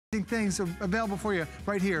Things are available for you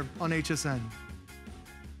right here on HSN.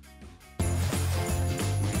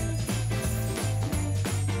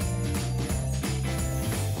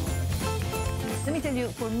 Let me tell you,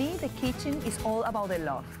 for me, the kitchen is all about the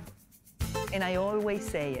love. And I always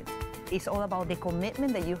say it. It's all about the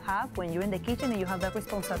commitment that you have when you're in the kitchen and you have that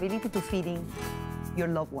responsibility to feeding your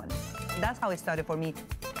loved ones. That's how it started for me.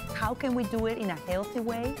 How can we do it in a healthy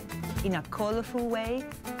way, in a colorful way,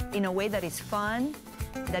 in a way that is fun,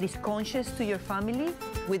 that is conscious to your family?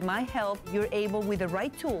 With my help, you're able, with the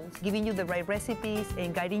right tools, giving you the right recipes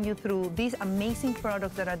and guiding you through these amazing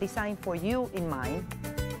products that are designed for you in mind,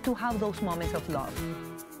 to have those moments of love.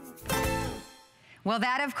 Well,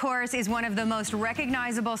 that, of course, is one of the most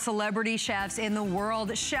recognizable celebrity chefs in the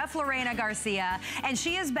world, Chef Lorena Garcia. And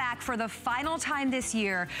she is back for the final time this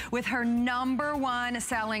year with her #1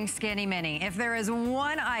 selling Skinny Mini. If there is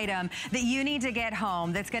one item that you need to get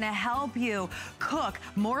home that's gonna help you cook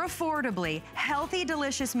more affordably, healthy,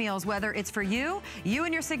 delicious meals, whether it's for you, you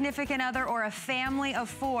and your significant other, or a family of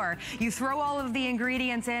 4, you throw all of the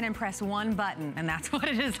ingredients in and press one button, and that's what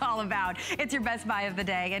it is all about. It's your best buy of the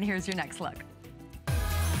day, and here's your next look.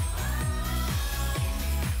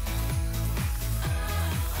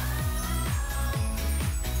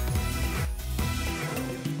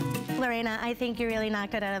 Lorena, I think you really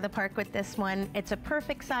knocked it out of the park with this one. It's a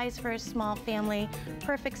perfect size for a small family,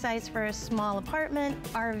 perfect size for a small apartment,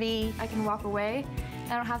 RV. I can walk away.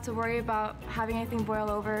 I don't have to worry about having anything boil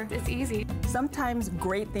over. It's easy. Sometimes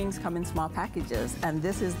great things come in small packages, and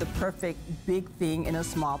this is the perfect big thing in a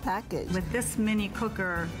small package. With this mini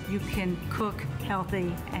cooker, you can cook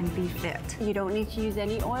healthy and be fit. You don't need to use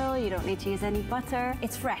any oil, you don't need to use any butter.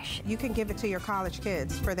 It's fresh. You can give it to your college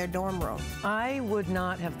kids for their dorm room. I would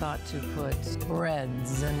not have thought to put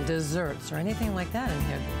breads and desserts or anything like that in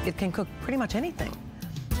here. It can cook pretty much anything.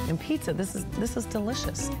 And pizza, this is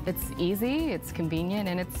delicious. It's easy, it's convenient,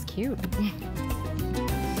 and it's cute.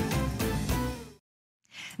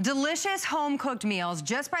 Delicious home-cooked meals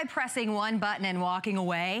just by pressing one button and walking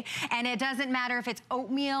away. And it doesn't matter if it's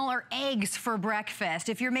oatmeal or eggs for breakfast.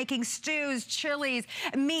 If you're making stews, chilies,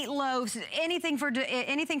 meatloaves, anything for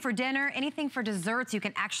dinner, anything for desserts, you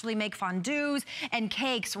can actually make fondues and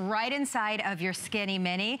cakes right inside of your Skinny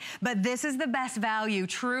Mini. But this is the best value,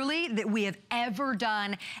 truly, that we have ever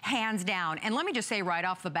done, hands down. And let me just say right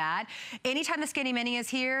off the bat, anytime the Skinny Mini is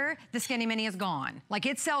here, the Skinny Mini is gone. Like,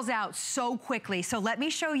 it sells out so quickly. So let me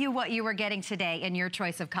show you what you are getting today in your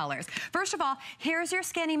choice of colors. First of all, here's your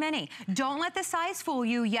Skinny Mini. Don't let the size fool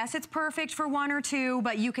you. Yes, it's perfect for 1 or 2,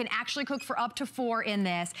 but you can actually cook for up to 4 in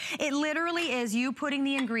this. It literally is you putting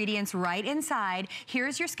the ingredients right inside.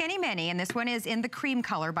 Here's your Skinny Mini, and this one is in the cream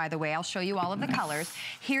color, by the way. I'll show you all of the colors.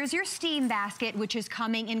 Here's your steam basket, which is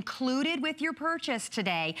coming included with your purchase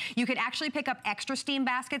today. You can actually pick up extra steam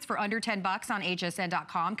baskets for under 10 bucks on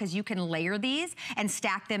hsn.com, because you can layer these and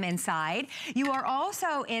stack them inside. You are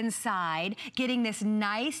also inside getting this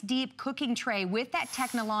nice deep cooking tray with that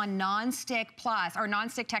Technilon non-stick plus, or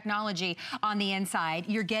non-stick technology on the inside.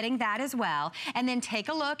 You're getting that as well. And then take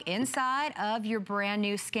a look inside of your brand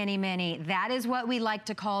new Skinny Mini. That is what we like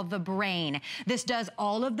to call the brain. This does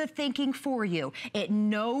all of the thinking for you. It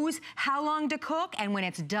knows how long to cook, and when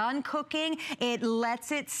it's done cooking, it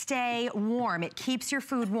lets it stay warm. It keeps your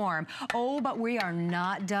food warm. Oh, but we are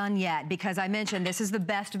not done yet, because I mentioned this is the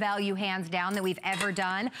best value, hands down, that we've ever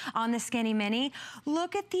done on the Skinny Mini.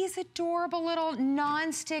 Look at these adorable little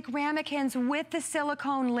non-stick ramekins with the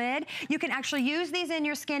silicone lid. You can actually use these in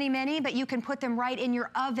your Skinny Mini, but you can put them right in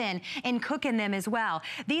your oven and cook in them as well.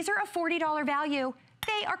 These are a $40 value.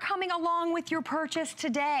 They are coming along with your purchase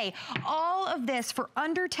today. All of this for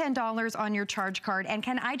under $10 on your charge card. And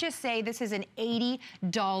can I just say, this is an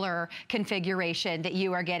 $80 configuration that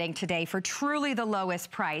you are getting today for truly the lowest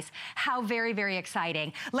price. How very, very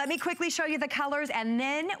exciting. Let me quickly show you the colors, and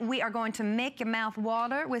then we are going to make your mouth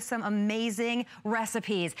water with some amazing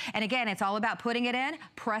recipes. And again, it's all about putting it in,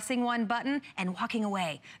 pressing one button, and walking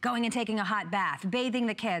away. Going and taking a hot bath, bathing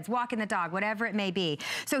the kids, walking the dog, whatever it may be.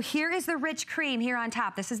 So here is the rich cream here on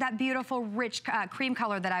top. This is that beautiful rich cream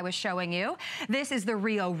color that I was showing you. This is the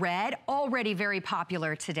Rio Red, already very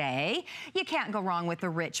popular today. You can't go wrong with the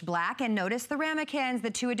rich black. And notice the ramekins, the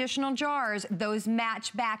 2 additional jars, those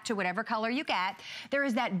match back to whatever color you get. There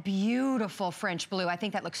is that beautiful French blue. I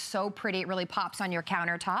think that looks so pretty. It really pops on your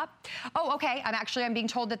countertop. Oh, okay. I'm being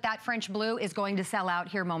told that that French blue is going to sell out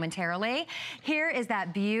here momentarily. Here is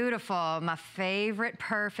that beautiful, my favorite,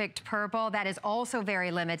 perfect purple. That is also very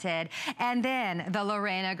limited. And then the the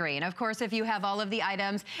Lorena Green. Of course, if you have all of the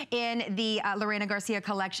items in the Lorena Garcia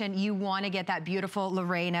collection, you want to get that beautiful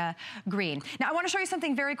Lorena Green. Now, I want to show you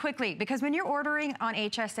something very quickly, because when you're ordering on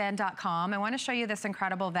hsn.com, I want to show you this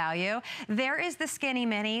incredible value. There is the Skinny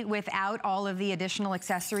Mini without all of the additional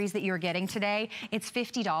accessories that you're getting today. It's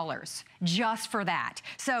 $50 just for that.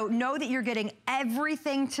 So know that you're getting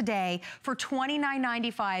everything today for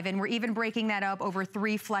 $29.95, and we're even breaking that up over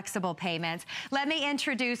 3 flexible payments. Let me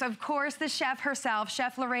introduce, of course, the chef herself,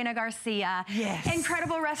 Chef Lorena Garcia. Yes.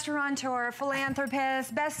 Incredible restaurateur,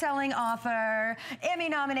 philanthropist, best-selling author,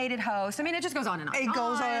 Emmy-nominated host. I mean, it just goes on and on. It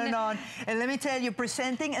goes on and on. And let me tell you,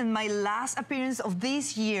 presenting in my last appearance of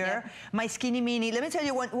this year, my Skinny Mini. Let me tell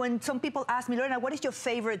you, when some people ask me, Lorena, what is your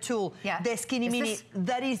favorite tool? The Skinny Mini.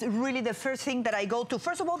 That is really the first thing that I go to.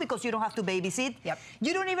 First of all, because you don't have to babysit.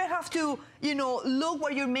 You don't even have to, you know, look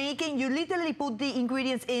what you're making. You literally put the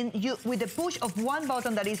ingredients in. With the push of one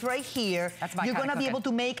button that is right here, you're gonna be able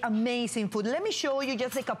to make amazing food. Let me show you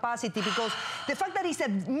just the capacity, because the fact that it's a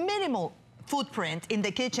minimal footprint in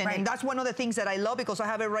the kitchen, and that's one of the things that I love, because I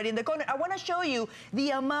have it right in the corner. I want to show you the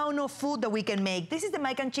amount of food that we can make. This is the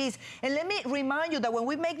mac and cheese, and let me remind you that when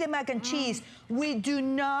we make the mac and cheese, we do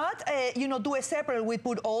not, you know, do it separate. We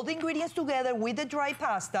put all the ingredients together with the dry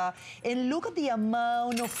pasta, and look at the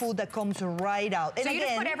amount of food that comes right out. And so you again,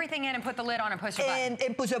 just put everything in and put the lid on and push a button.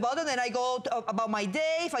 And push a button, and I go about my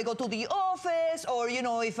day. If I go to the office, or you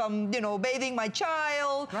know, if I'm, you know, bathing my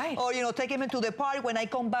child, or you know, taking him to the park, when I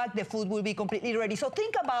come back, the food will be completely ready. So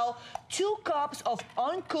think about 2 cups of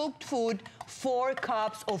uncooked food, 4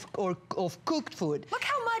 cups of cooked food. Look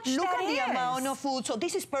how much Look that at is. the amount of food. So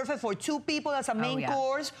this is perfect for 2 people as a main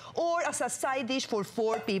course, or as a side dish for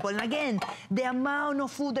 4 people. And again, the amount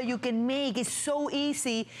of food that you can make is so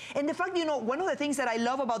easy. And the fact, you know, one of the things that I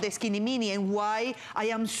love about the Skinny Mini, and why I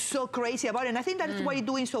am so crazy about it, and I think that's why you're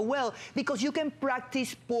doing so well, because you can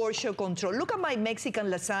practice portion control. Look at my Mexican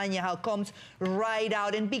lasagna, how it comes right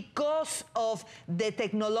out. And because of the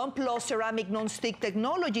Technolon Plus ceramic non-stick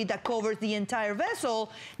technology that covers the entire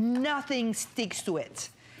vessel, nothing sticks to it.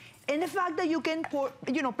 And the fact that you can,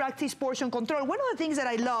 practice portion control. One of the things that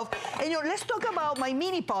I love, and you know, let's talk about my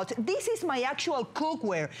mini pot. This is my actual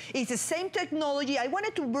cookware. It's the same technology. I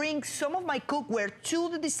wanted to bring some of my cookware to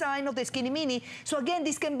the design of the Skinny Mini. So again,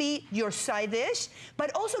 this can be your side dish,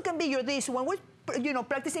 but also can be your dish. When we're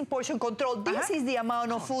practicing portion control, this is the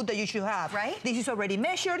amount of food that you should have. This is already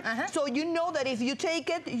measured, so you know that if you take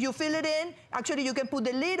it, you fill it in. Actually, you can put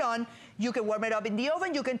the lid on. You can warm it up in the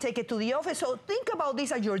oven. You can take it to the office. So think about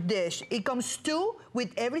this as your dish. It comes 2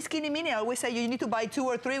 with every Skinny Mini. I always say you need to buy 2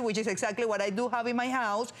 or 3, which is exactly what I do have in my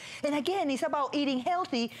house. And again, it's about eating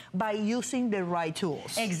healthy by using the right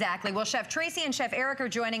tools. Exactly. Well, Chef Tracy and Chef Eric are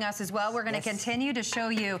joining us as well. We're going to continue to show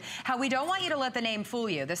you how we don't want you to let the name fool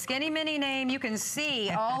you. The Skinny Mini name, you can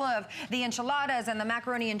see all of the enchiladas and the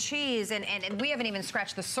macaroni and cheese, and we haven't even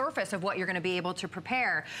scratched the surface of what you're going to be able to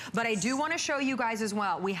prepare. But I do want to show you guys as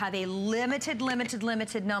well. We have a limited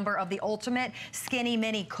number of the Ultimate Skinny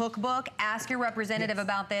Mini Cookbook. Ask your representative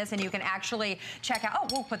about this, and you can actually check out. Oh,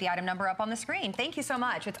 we'll put the item number up on the screen. Thank you so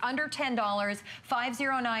much. It's under $10.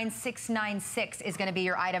 509696 is going to be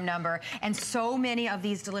your item number. And so many of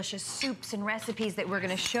these delicious soups and recipes that we're going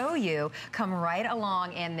to show you come right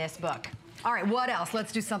along in this book. All right, what else?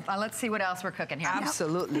 Let's do something. Let's see what else we're cooking here.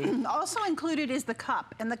 Absolutely. Also included is the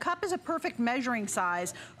cup, and the cup is a perfect measuring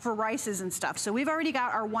size for rices and stuff. So we've already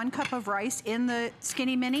got our 1 cup of rice in the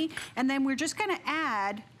Skinny Mini, and then we're just gonna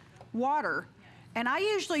add water. And I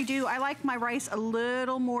usually I like my rice a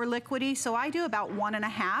little more liquidy, so I do about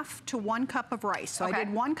 1.5 to 1 cup of rice. So I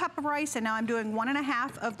did 1 cup of rice, and now I'm doing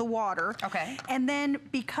 1.5 of the water. And then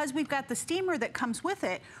because we've got the steamer that comes with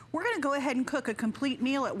it, we're gonna go ahead and cook a complete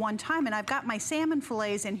meal at one time, and I've got my salmon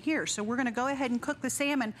fillets in here. So we're gonna go ahead and cook the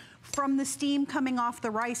salmon from the steam coming off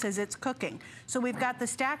the rice as it's cooking. So we've got the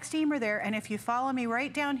stack steamer there, and if you follow me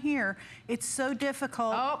right down here, it's so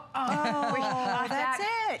difficult. That's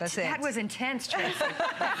it. That was intense, Tracy.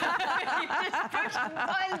 You just pushed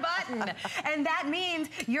one button. And that means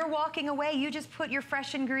you're walking away. You just put your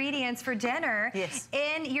fresh ingredients for dinner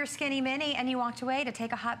in your Skinny Mini, and you walked away to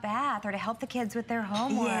take a hot bath or to help the kids with their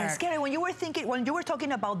homework. Yes, Karen, when you were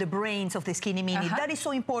talking about the brains of the Skinny Mini, that is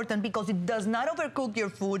so important, because it does not overcook your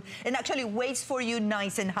food. and actually waits for you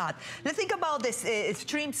nice and hot. Let's think about this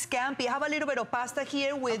shrimp scampi. I have a little bit of pasta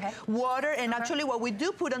here with water, and actually what we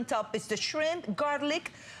do put on top is the shrimp,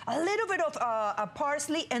 garlic, a little bit of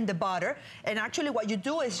parsley, and the butter. And actually what you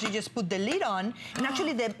do is you just put the lid on, and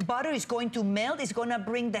actually the butter is going to melt. It's gonna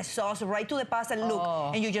bring the sauce right to the pasta.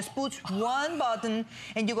 Look, and you just put one button,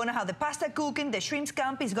 and you're gonna have the pasta cooking, the shrimp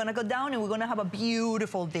scampi is gonna go down, and we're gonna have a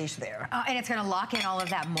beautiful dish there. And it's gonna lock in all of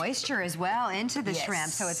that moisture as well into the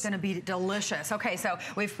shrimp, so it's gonna be delicious. Okay, so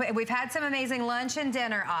we've had some amazing lunch and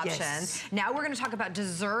dinner options. Now we're gonna talk about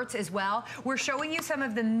desserts as well. We're showing you some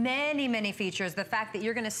of the many features. The fact that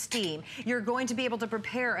you're gonna steam. You're going to be able to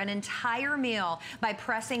prepare an entire meal by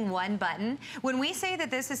pressing one button. When we say that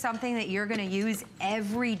this is something that you're gonna use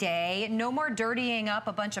every day, no more dirtying up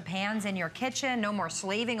a bunch of pans in your kitchen, no more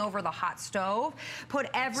slaving over the hot stove. Put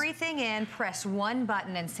everything in, press one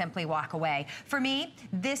button, and simply walk away. For me,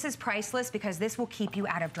 this is priceless because this will keep you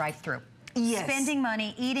out of drive-thru. Spending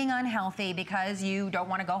money, eating unhealthy because you don't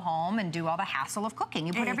want to go home and do all the hassle of cooking.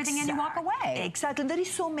 You put everything in, you walk away. Exactly. There is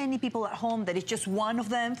so many people at home that it's just one of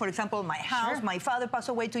them. For example, my house, my father passed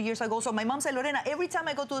away 2 years ago. So my mom said, Lorena, every time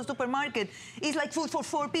I go to the supermarket, it's like food for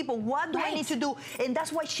 4 people. What do I need to do? And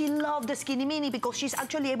that's why she loved the Skinny Mini, because she's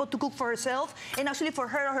actually able to cook for herself and actually for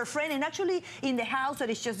her or her friend. And actually in the house that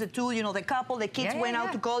it's just the two, you know, the couple, the kids went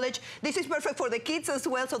out to college. This is perfect for the kids as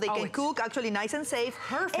well, so they can cook actually nice and safe.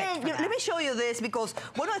 Perfect. And let me show you this, because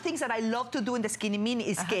one of the things that I love to do in the Skinny Mini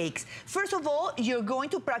is cakes. First of all, you're going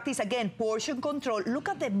to practice, again, portion control. Look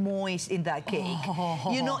at the moist in that cake.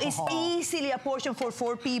 You know, it's easily a portion for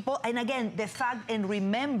 4 people. And again, the fact, and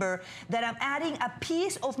remember that I'm adding a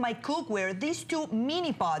piece of my cookware, these 2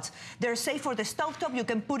 mini pots. They're safe for the stovetop. You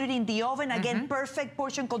can put it in the oven. Again, perfect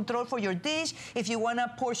portion control for your dish. If you want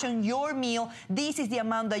to portion your meal, this is the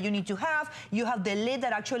amount that you need to have. You have the lid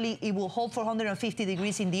that actually it will hold 450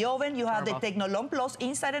 degrees in the oven. You have the Technolon Plus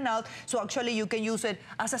inside and out, so actually you can use it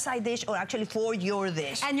as a side dish or actually for your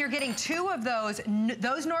dish. And you're getting 2 of those.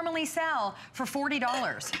 Those normally sell for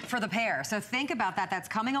 $40 for the pair. So think about that. That's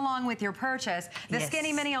coming along with your purchase. The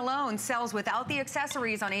Skinny Mini alone sells without the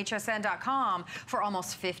accessories on hsn.com for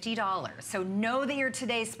almost $50. So know that your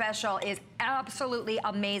today's special is absolutely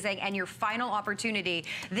amazing, and your final opportunity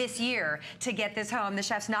this year to get this home. The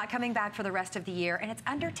chef's not coming back for the rest of the year, and it's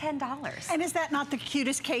under $10. And is that not the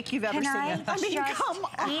cutest cake you've ever seen? I mean, come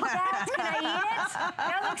on. Eat that? Can I eat it?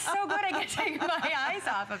 That looks so good. I can take my eyes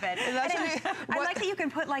off of it. I like that you can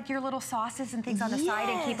put like your little sauces and things on the side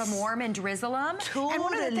and keep them warm and drizzle them. Totally. And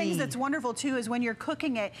one of the things that's wonderful too is when you're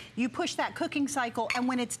cooking it, you push that cooking cycle, and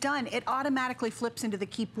when it's done, it automatically flips into the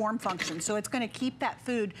keep warm function. So it's going to keep that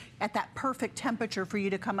food at that perfect temperature for you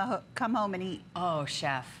to come home and eat. Oh,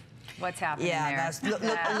 chef. What's happening there? Look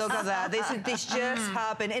at that. This just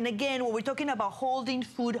happened. And again, when we're talking about holding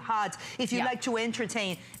food hot, if you like to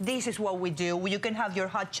entertain, this is what we do. You can have your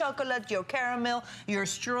hot chocolate, your caramel, your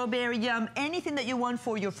strawberry jam, anything that you want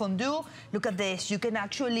for your fondue. Look at this. You can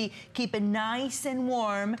actually keep it nice and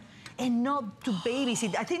warm and not to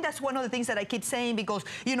babysit. I think that's one of the things that I keep saying, because,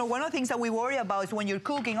 you know, one of the things that we worry about is when you're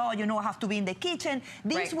cooking, oh, you know, I have to be in the kitchen.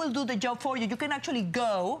 This will do the job for you. You can actually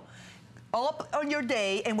go up on your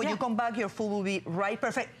day, and when you come back, your food will be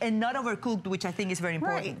perfect and not overcooked, which I think is very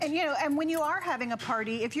important. Right, and you know, and when you are having a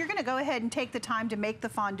party, if you're going to go ahead and take the time to make the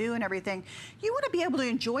fondue and everything, you want to be able to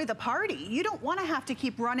enjoy the party. You don't want to have to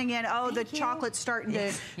keep running in, the chocolate's starting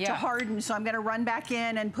to harden, so I'm going to run back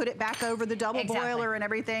in and put it back over the double boiler and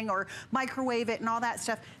everything, or microwave it and all that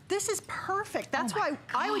stuff. This is perfect. That's why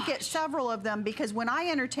I would get several of them, because when I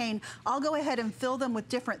entertain, I'll go ahead and fill them with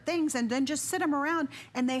different things and then just sit them around,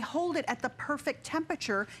 and they hold it at the perfect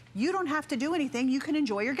temperature. You don't have to do anything. You can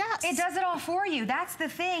enjoy your guests. It does it all for you. That's the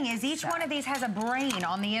thing, is each one of these has a brain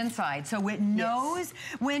on the inside. So it knows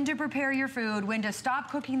when to prepare your food, when to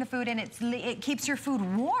stop cooking the food, and it keeps your food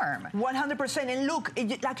warm. 100%. And look,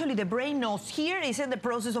 actually the brain knows here is in the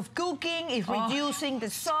process of cooking, is reducing the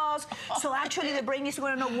sauce. So actually the brain is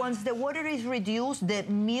going to know once the water is reduced, the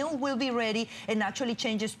meal will be ready, and actually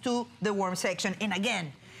changes to the warm section. And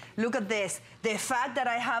again, look at this. The fact that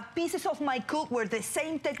I have pieces of my cookware, the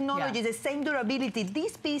same technology, the same durability,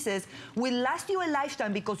 these pieces will last you a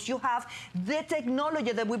lifetime, because you have the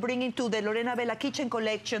technology that we bring into the Lorena Bella Kitchen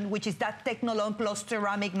Collection, which is that Technolon Plus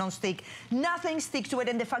ceramic non-stick. Nothing sticks to it,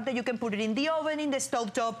 and the fact that you can put it in the oven, in the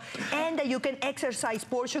stovetop, and that you can exercise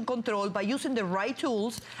portion control by using the right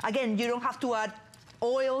tools. Again, you don't have to add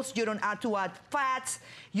oils, you don't have to add fats,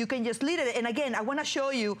 you can just leave it. And again, I want to show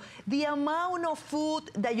you the amount of food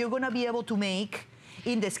that you're going to be able to make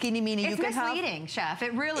in the skinny mini. It's misleading, Chef.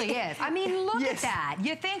 It really is. I mean, look at that.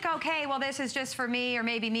 You think, okay, well, this is just for me, or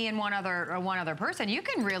maybe me and one other person. You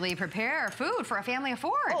can really prepare food for a family of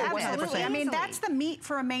 4. Oh, absolutely. I mean, that's the meat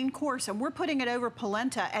for a main course, and we're putting it over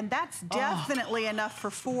polenta, and that's definitely enough for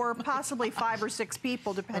 4, possibly 5 or 6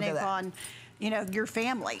 people, depending on, you know, your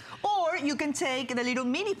family. Or you can take the little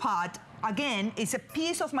mini pot. Again, it's a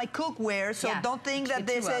piece of my cookware, so don't think that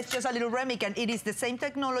this is just a little ramekin. It is the same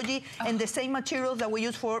technology and the same materials that we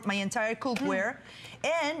use for my entire cookware.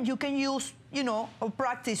 And you can use, you know, or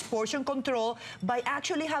practice portion control by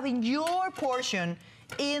actually having your portion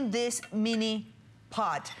in this mini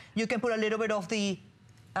pot. You can put a little bit of the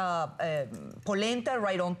polenta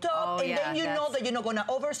right on top, and then you know that you're not gonna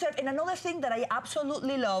overserve. And another thing that I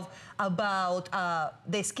absolutely love about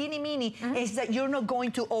the skinny mini is that you're not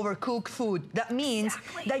going to overcook food. That means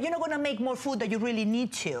that you're not gonna make more food that you really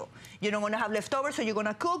need to. You're not gonna have leftovers, so you're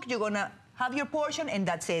gonna cook, you're gonna have your portion, and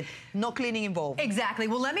that's it. No cleaning involved. Exactly.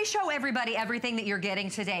 Well, let me show everybody everything that you're getting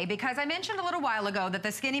today, because I mentioned a little while ago that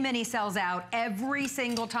the Skinny Mini sells out every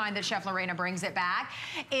single time that Chef Lorena brings it back.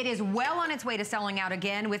 It is well on its way to selling out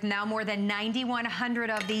again, with now more than 9,100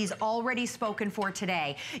 of these already spoken for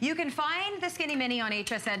today. You can find the Skinny Mini on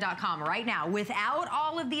hsn.com right now without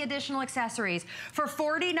all of the additional accessories for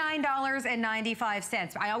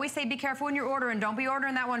 $49.95. I always say be careful when you're ordering. Don't be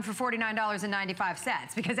ordering that one for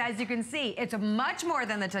 $49.95, because as you can see, it's much more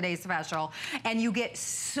than the today's special, and you get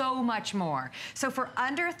so much more. So for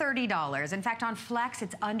under $30, in fact, on Flex,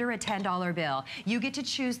 it's under a $10 bill. You get to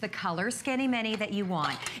choose the color Skinny Mini that you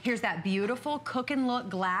want. Here's that beautiful cook and look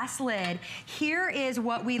glass lid. Here is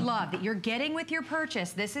what we love that you're getting with your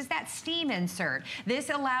purchase. This is that steam insert. This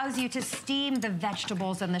allows you to steam the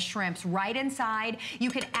vegetables and the shrimps right inside.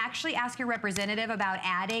 You can actually ask your representative about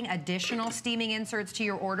adding additional steaming inserts to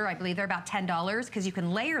your order. I believe they're about $10, because you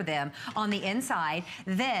can layer them on the inside.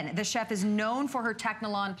 Then the chef is known for her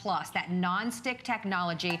Technilon Plus, that non-stick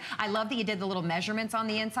technology. I love that you did the little measurements on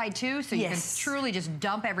the inside too, so you can truly just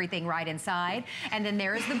dump everything right inside. And then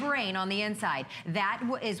there's the brain on the inside. That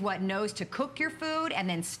is what knows to cook your food and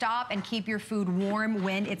then stop and keep your food warm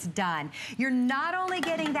when it's done. You're not only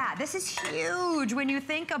getting that, this is huge when you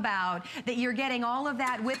think about that you're getting all of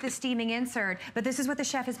that with the steaming insert, but this is what the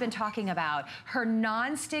chef has been talking about. Her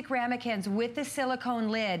non-stick ramekins with the silicone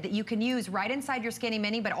lid that you can use right inside your Skinny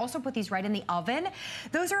Mini, but also put these right in the oven.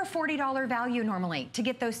 Those are a $40 value normally. To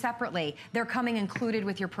get those separately, they're coming included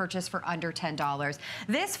with your purchase for under $10.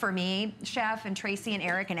 This, for me, Chef and Tracy and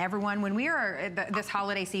Eric and everyone, when we are this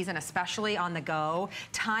holiday season, especially on the go,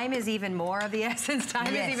 time is even more of the essence. Time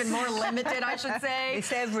is even more limited, I should say.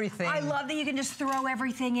 It's everything. I love that you can just throw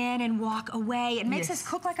everything in and walk away. It makes us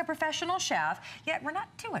cook like a professional chef, yet we're not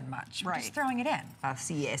doing much. We're just throwing it in.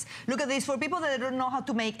 Así es. Look at this. For people that don't know how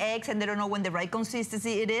to make eggs and they don't know when the right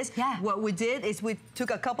consistency it is, what we did is we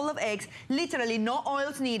took a couple of eggs, literally no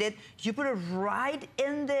oils needed. You put it right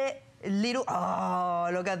in the little,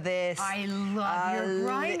 look at this. I love your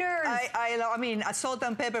grinders. I mean, salt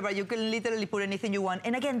and pepper, but you can literally put anything you want.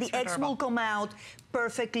 And again, the eggs will come out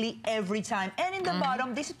perfectly every time. And in the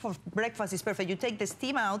bottom, this is for breakfast, is perfect. You take the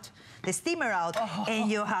steamer out, and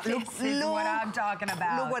you have, look what I'm talking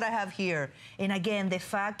about. Look what I have here. And again, the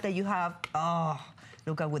fact that you have,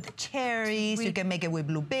 look at with the cherries, you can make it with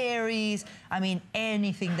blueberries. I mean,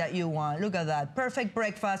 anything that you want. Look at that, perfect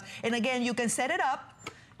breakfast. And again, you can set it up.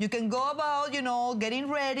 You can go about, you know, getting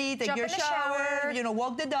ready, take your shower, you know,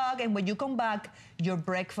 walk the dog, and when you come back, your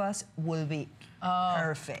breakfast will be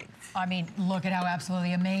perfect. I mean, look at how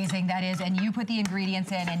absolutely amazing that is. And you put the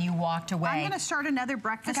ingredients in and you walked away. I'm going to start another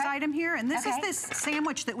breakfast item here. And this is this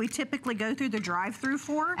sandwich that we typically go through the drive-thru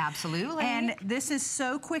for. Absolutely. And this is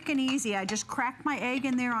so quick and easy. I just cracked my egg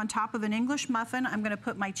in there on top of an English muffin. I'm going to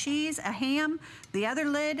put my cheese, a ham, the other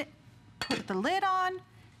lid, put the lid on,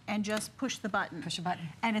 and just push the button. Push a button.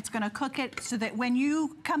 And it's going to cook it so that when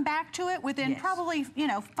you come back to it within probably, you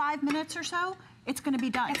know, 5 minutes or so, it's going to be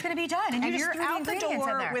done. It's going to be done. And you're out the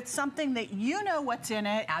door with something that you know what's in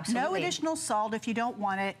it. Absolutely. No additional salt if you don't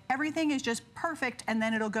want it. Everything is just perfect, and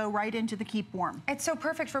then it'll go right into the keep warm. It's so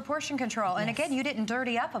perfect for portion control. And again, you didn't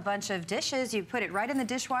dirty up a bunch of dishes. You put it right in the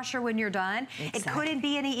dishwasher when you're done. It couldn't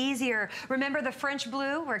be any easier. Remember the French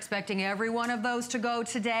blue? We're expecting every one of those to go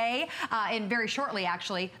today. And very shortly,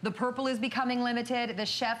 actually. The purple is becoming limited. The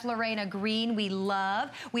Chef Lorena green we love.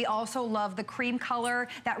 We also love the cream color,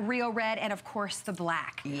 that Rio red, and of course the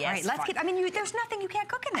black. Yes. All right, let's keep, I mean, there's nothing you can't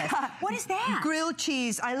cook in this. What is that? Grilled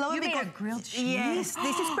cheese. I love it because... You made a grilled cheese? Yes,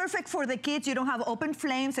 this is perfect for the kids. You don't have open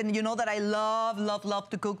flames, and you know that I love, love, love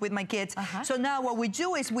to cook with my kids. So now what we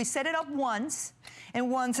do is we set it up once, and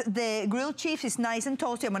once the grilled cheese is nice and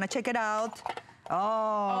toasty, I'm gonna check it out.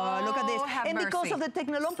 Oh, look at this. And mercy. because of the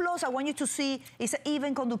Technolon Plus, I want you to see it's an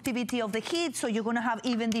even conductivity of the heat, so you're gonna have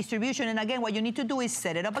even distribution. And again, what you need to do is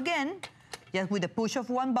set it up again, just with the push of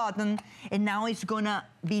one button, and now it's gonna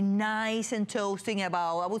be nice and toasting in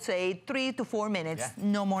about, I would say, 3 to 4 minutes,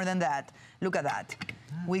 no more than that. Look at that.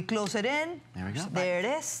 We close it in. There we go. There it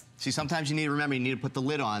is. See, sometimes you need to remember, you need to put the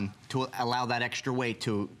lid on to allow that extra weight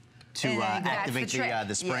to activate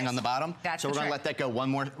the spring on the bottom. So we're going to let that go one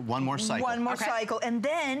more cycle. One more cycle. And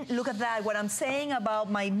then, look at that, what I'm saying about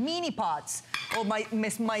my mini pots, or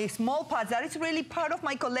my small pots, that is really part of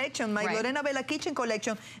my collection, my Lorena Bella Kitchen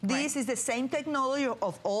collection. This is the same technology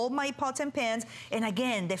of all my pots and pans. And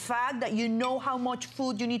again, the fact that you know how much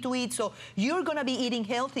food you need to eat. So you're going to be eating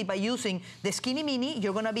healthy by using the Skinny Mini.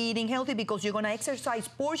 You're going to be eating healthy because you're going to exercise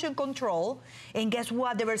portion control. And guess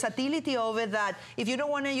what? The versatility of it, that if you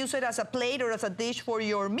don't want to use it as a plate or as a dish for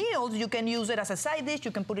your meals, you can use it as a side dish.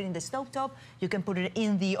 You can put it in the stovetop. You can put it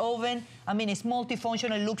in the oven. I mean, it's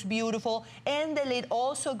multifunctional. It looks beautiful. And the lid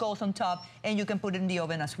also goes on top, and you can put it in the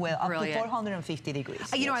oven as well, up to 450 degrees.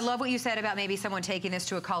 You know, I love what you said about maybe someone taking this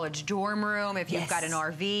to a college dorm room if you've got an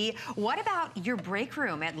RV. What about your break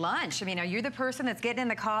room at lunch? I mean, are you the person that's getting in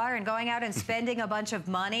the car and going out and spending a bunch of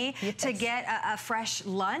money to get a fresh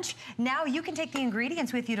lunch? Now you can take the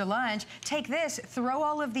ingredients with you to lunch, take this, throw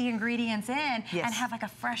all of the ingredients in, and have like a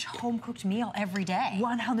fresh home-cooked meal every day.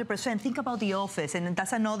 100%. Think about the office, and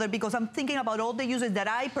that's another, because I'm thinking about all the uses that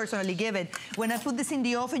I personally give it. When I put this in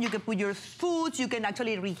the oven, you can put your foods, you can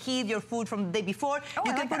actually reheat your food from the day before.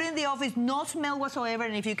 You can put it in the office, no smell whatsoever,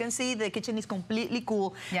 and if you can see, the kitchen is completely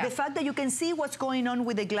cool. The fact that you can see what's going on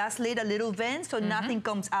with the glass lid, a little vent, so nothing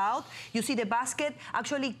comes out. You see the basket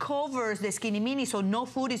actually covers the Skinny Mini, so no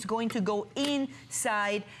food is going to go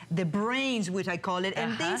inside the brains, which I call it,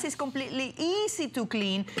 and this is completely easy to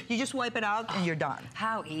clean. You just wipe it out and you're done.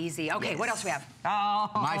 How easy. Okay, what else do we have?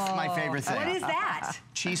 My favorite thing. What is that?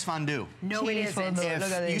 Cheese fondue. No, it isn't.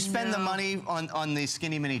 If you spend the money on the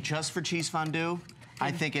Skinny Mini just for cheese fondue,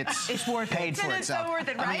 I think it's worth paid for itself. It's so worth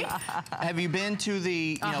it, right? I mean, have you been to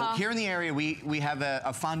the, you know, here in the area, we have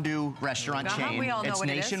a fondue restaurant chain. We all know what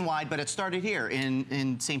nationwide, but it started here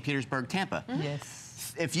in St. Petersburg, Tampa.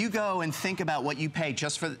 Yes. If you go and think about what you pay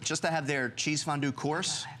just to have their cheese fondue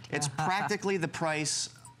course, it's practically the price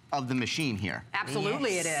of the machine here.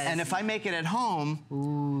 Absolutely it is. And if I make it at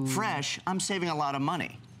home, fresh, I'm saving a lot of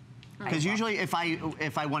money. Because usually if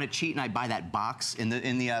I want to cheat and I buy that box in the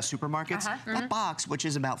supermarkets, that box, which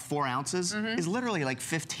is about 4 ounces, is literally like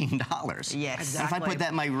 $15. Yes, exactly. If I put that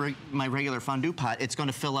in my regular fondue pot, it's going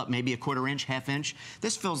to fill up maybe a 1/4 inch, 1/2 inch.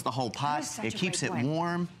 This fills the whole pot. It keeps it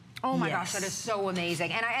warm. Oh my gosh, that is so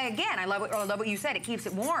amazing. And I love what you said. It keeps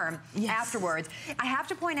it warm afterwards. I have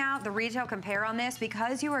to point out the retail compare on this,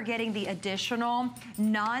 because you are getting the additional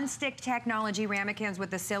non-stick technology ramekins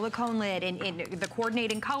with the silicone lid and the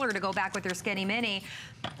coordinating color to go back with your Skinny Mini.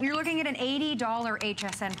 You're looking at an $80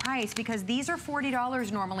 HSN price, because these are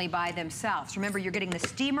 $40 normally by themselves. Remember, you're getting the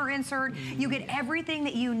steamer insert. You get everything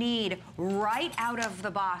that you need right out of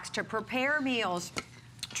the box to prepare meals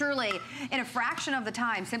truly in a fraction of the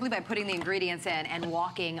time, simply by putting the ingredients in and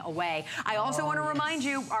walking away. I also want to remind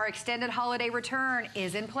you, our extended holiday return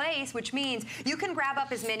is in place, which means you can grab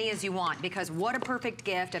up as many as you want, because what a perfect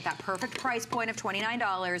gift at that perfect price point of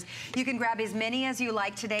 $29. You can grab as many as you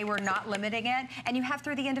like today. We're not limiting it. And you have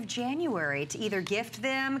through the end of January to either gift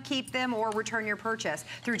them, keep them, or return your purchase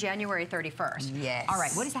through January 31st. Yes. All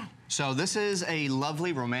right, what is that? So this is a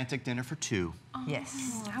lovely romantic dinner for 2.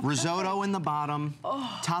 Yes. Risotto in the bottom,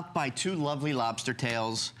 topped by 2 lovely lobster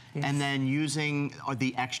tails, and then using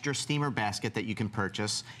the extra steamer basket that you can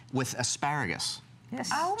purchase with asparagus. Yes.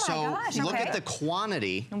 Oh my gosh, So look at the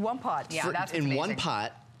quantity. In one pot. Yeah, that's in amazing. one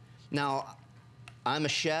pot. Now, I'm a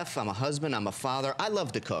chef, I'm a husband, I'm a father. I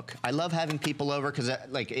love to cook. I love having people over, because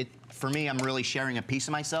for me, I'm really sharing a piece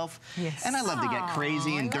of myself. Yes. And I love to get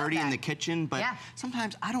crazy and dirty in the kitchen, but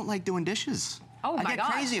sometimes I don't like doing dishes. Oh my I get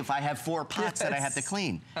crazy if I have 4 pots that I have to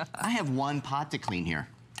clean. I have 1 pot to clean here.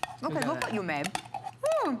 Okay, look what you made.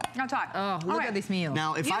 Now talk. Oh, look at this meal.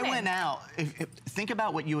 Now, if I went out, think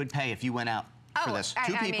about what you would pay if you went out for this.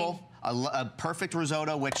 2 people, a perfect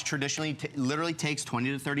risotto, which traditionally literally takes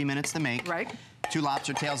 20 to 30 minutes to make. Right. 2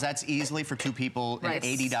 lobster tails, that's easily for 2 people, an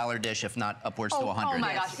 $80 dish, if not upwards to 100. Oh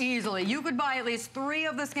my gosh, easily. You could buy at least 3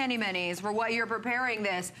 of the Skinny Minis for what you're preparing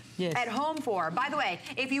this at home for. By the way,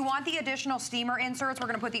 if you want the additional steamer inserts, we're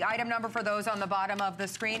gonna put the item number for those on the bottom of the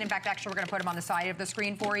screen. In fact, actually, we're gonna put them on the side of the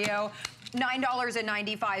screen for you.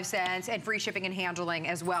 $9.95 and free shipping and handling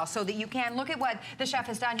as well, so that you can look at what the chef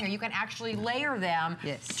has done here. You can actually layer them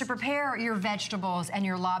to prepare your vegetables and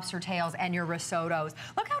your lobster tails and your risottos.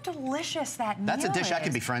 Look how delicious that meal That's a dish I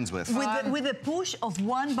could be friends with. With the push of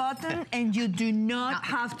one button, and you do not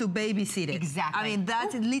have to babysit it. Exactly. I mean,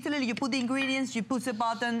 that's literally, you put the ingredients, you push the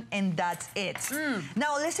button, and that's it.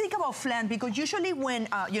 Now, let's think about flan, because usually when,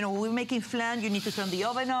 we're making flan, you need to turn the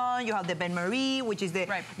oven on, you have the bain-marie, which is the,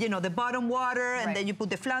 the bottom water, and then you put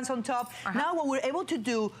the flans on top. Now, what we're able to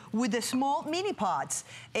do with the small mini pots,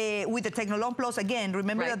 with the Technolon Plus, again,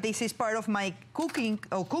 remember that this is part of my cooking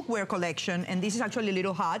or cookware collection, and this is actually a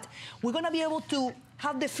little hot. We're gonna be able to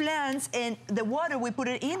have the flans and the water, we put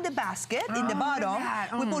it in the basket, in the bottom.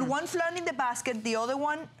 We put one flan in the basket, the other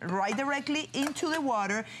one right directly into the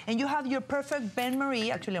water, and you have your perfect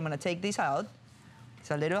bain-marie. Actually, I'm gonna take this out. It's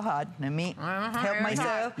a little hot. Let me help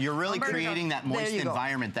myself. You're really creating that moist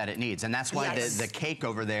environment that it needs, and that's why the cake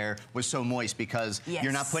over there was so moist, because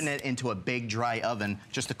you're not putting it into a big dry oven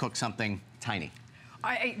just to cook something tiny.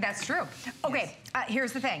 That's true. Okay,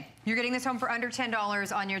 here's the thing. You're getting this home for under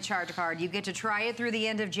 $10 on your charge card. You get to try it through the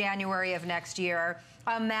end of January of next year.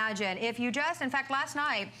 Imagine if you in fact, last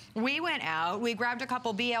night, we went out, we grabbed a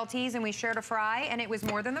couple BLTs and we shared a fry, and it was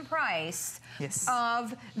more than the price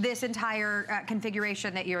of this entire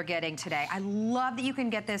configuration that you're getting today. I love that you can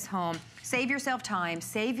get this home. Save yourself time,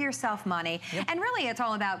 save yourself money, and really it's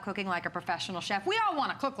all about cooking like a professional chef. We all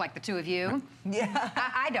want to cook like the two of you.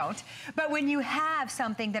 I don't. But when you have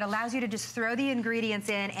something that allows you to just throw the ingredients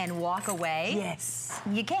in and walk away,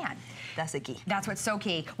 you can. That's the key. That's what's so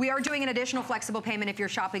key. We are doing an additional flexible payment if you're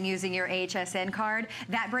shopping using your HSN card.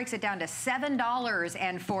 That breaks it down to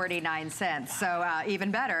 $7.49, so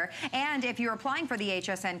even better. And if you're applying for the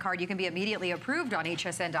HSN card, you can be immediately approved on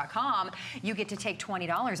hsn.com. You get to take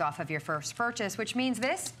 $20 off of your first purchase, which means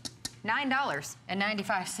this.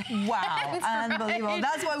 $9.95. Wow, unbelievable.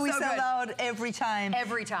 That's why we sell out every time.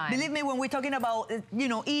 Every time. Believe me, when we're talking about,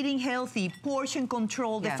 eating healthy, portion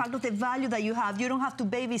control, the fact of the value that you have, you don't have to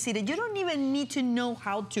babysit it. You don't even need to know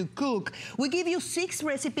how to cook. We give you 6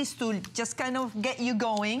 recipes to just kind of get you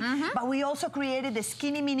going, but we also created the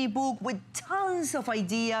Skinny Mini book with tons of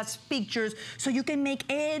ideas, pictures, so you can make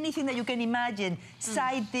anything that you can imagine.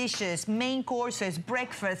 Side dishes, main courses,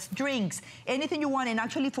 breakfast, drinks, anything you want. And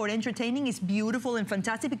actually for entertaining, it's beautiful and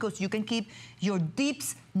fantastic because you can keep your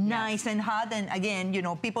dips nice and hot, and again,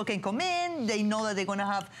 people can come in, they know that they're gonna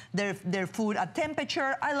have their food at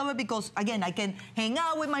temperature. I love it because, again, I can hang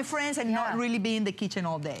out with my friends and not really be in the kitchen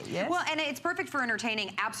all day. Well, and it's perfect for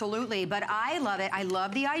entertaining, absolutely, but I love it. I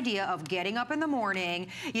love the idea of getting up in the morning,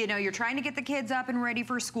 you're trying to get the kids up and ready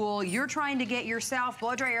for school, you're trying to get yourself,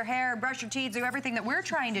 blow dry your hair, brush your teeth, do everything that we're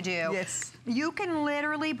trying to do. You can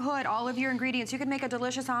literally put all of your ingredients, you can make a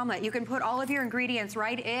delicious omelet, you can put all of your ingredients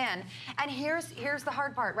right in, and here's the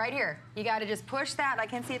hard part right here. You got to just push that. I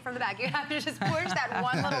can see it from the back. You have to just push that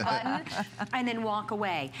one little button and then walk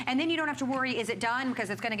away. And then you don't have to worry, is it done?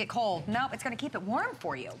 Because it's going to get cold. Nope, it's going to keep it warm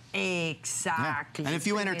for you. Exactly. And if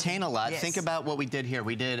you entertain a lot, think about what we did here.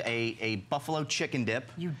 We did a buffalo chicken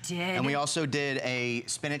dip. You did. And we also did a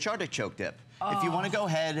spinach artichoke dip. If you want to go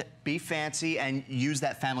ahead, be fancy, and use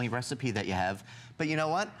that family recipe that you have. But you know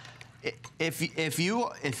what? If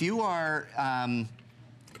you are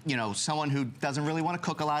someone who doesn't really want to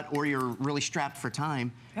cook a lot, or you're really strapped for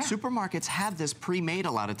time, supermarkets have this pre-made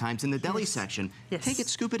a lot of times in the deli section. Take it,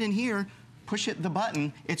 scoop it in here, push the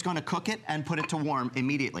button, it's going to cook it and put it to warm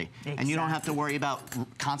immediately. And you don't have to worry about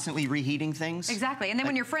constantly reheating things. Exactly. And then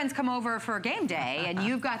when your friends come over for game day and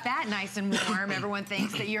you've got that nice and warm, everyone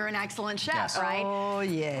thinks that you're an excellent chef, right? Oh,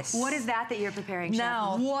 yes. What is that you're preparing,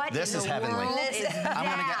 now, Chef? What this is heavenly.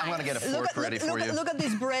 I'm going to get a fork ready for you. Look at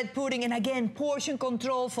this bread pudding. And again, portion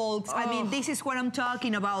control, folks. I mean, this is what I'm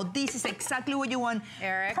talking about. This is exactly what you want.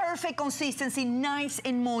 Eric? Perfect consistency, nice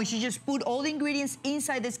and moist. You just put all the ingredients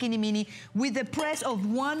inside the Skinny Mini. With the press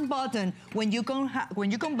of one button, when you come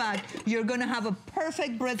back, you're gonna have a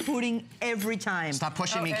perfect bread pudding every time. Stop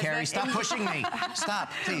pushing me, Carrie. Stop pushing me.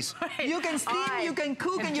 Stop, please. You can steam, you can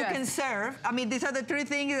cook, and you can serve. I mean, these are the 3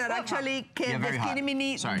 things that actually the Skinny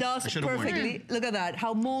Mini does perfectly. Look at that.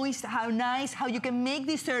 How moist, how nice, how you can make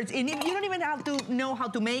desserts. And you don't even have to know how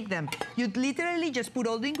to make them. You literally just put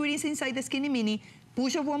all the ingredients inside the Skinny Mini,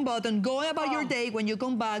 push of one button, go about your day. When you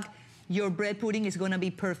come back, your bread pudding is going to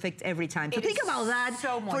be perfect every time. So think about that.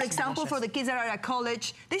 For example, for the kids that are at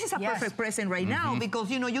college, this is a perfect present right now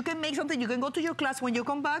because, you can make something, you can go to your class, when you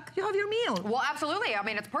come back, you have your meal. Well, absolutely. I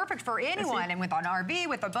mean, it's perfect for anyone. And with an RV,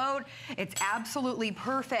 with a boat, it's absolutely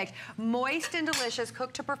perfect. Moist and delicious,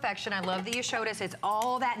 cooked to perfection. I love that you showed us it's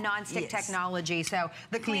all that non-stick technology. So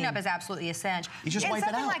the cleanup is absolutely essential. You just wipe it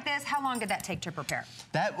out. Something like this, how long did that take to prepare?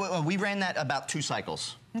 We ran that about 2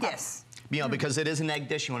 cycles. Yes. You know, because it is an egg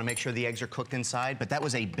dish, you want to make sure the eggs are cooked inside. But that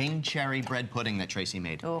was a Bing cherry bread pudding that Tracy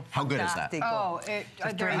made. Oh, how good is that? Oh,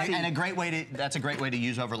 and a great way to, that's a great way to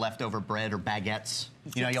use over leftover bread or baguettes.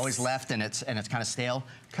 You know, you always left and it's kind of stale.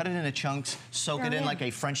 Cut it into chunks, soak it in like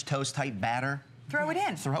a French toast type batter. Throw it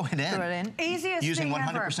in. Throw it in. Throw it in. Easiest Using thing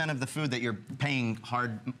 100% of the food that you're paying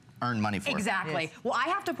hard-earned money for. Exactly. Yes. Well, I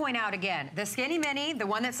have to point out again, the Skinny Mini, the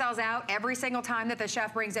one that sells out every single time that the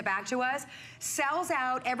chef brings it back to us, sells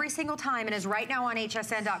out every single time and is right now on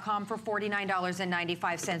hsn.com for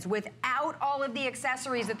 $49.95 without all of the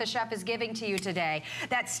accessories that the chef is giving to you today.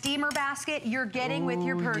 That steamer basket you're getting with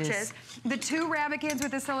your purchase. Yes. The 2 ramekins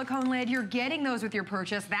with the silicone lid, you're getting those with your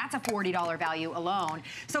purchase. That's a $40 value alone.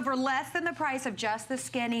 So for less than the price of just the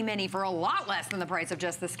Skinny Mini, for a lot less than the price of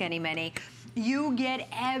just the Skinny Mini, you get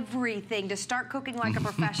everything to start cooking like a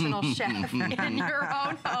professional chef in your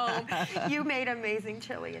own home. You made amazing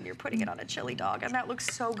chili and you're putting it on a chili dog and that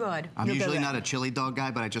looks so good. I'm usually not a chili dog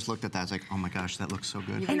guy, but I just looked at that. I was like, oh my gosh, that looks so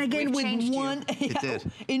good. And again, with one, it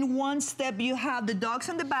did. In one step, you have the dogs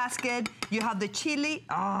in the basket, you have the chili.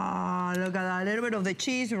 Oh, look at that, a little bit of the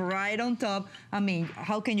cheese right on top. I mean,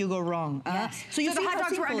 how can you go wrong? Yes. So you the see hot how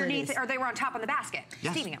dogs were simple it underneath, is. or they were on top of the basket,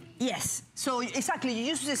 steaming them. Yes. So exactly, you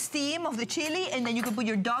use the steam of the chili, and then you can put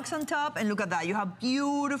your dogs on top, and look at that. You have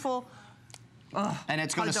beautiful. And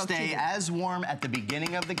it's going to stay as warm at the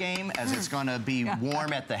beginning of the game as it's going to be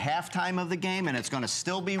warm at the halftime of the game, and it's going to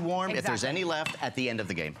still be warm if there's any left at the end of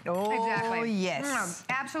the game. Oh, exactly. Yes.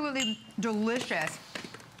 Absolutely delicious.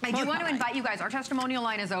 I do want to invite you guys. Our testimonial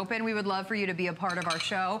line is open. We would love for you to be a part of our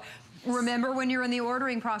show. Remember, when you're in the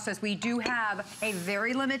ordering process, we do have a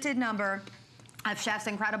very limited number of Chef's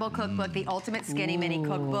incredible cookbook, the Ultimate Skinny Mini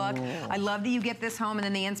Cookbook. I love that you get this home and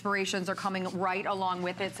then the inspirations are coming right along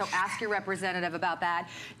with it, so ask your representative about that.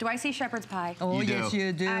 Do I see shepherd's pie? Oh, yes,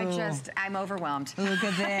 you do. I'm overwhelmed. Look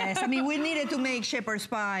at this. I mean, we needed to make shepherd's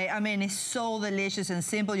pie. I mean, it's so delicious and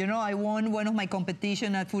simple. You know, I won one of my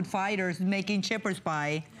competition at Food Fighters making shepherd's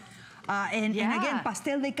pie. And again,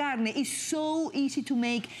 pastel de carne is so easy to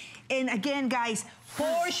make. And again, guys,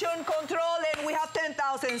 portion control, and we have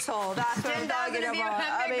 10,000 sold. That's what I'm talking about.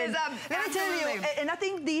 I mean, let me tell you, and I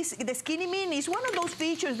think the Skinny Mini is one of those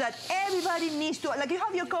features that everybody needs to, like you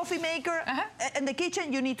have your coffee maker in the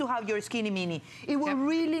kitchen, you need to have your Skinny Mini. It will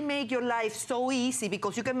really make your life so easy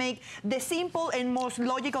because you can make the simple and most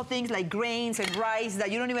logical things like grains and rice that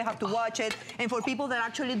you don't even have to watch it. And for people that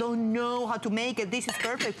actually don't know how to make it, this is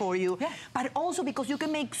perfect for you. But also because you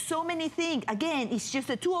can make so many things. Again, it's just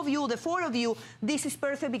the 2 of you, the 4 of you. This is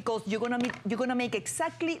perfect because you're gonna make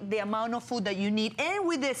exactly the amount of food that you need, and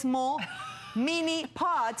with the small mini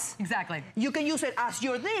pots, you can use it as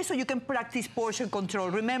your dish, so you can practice portion control.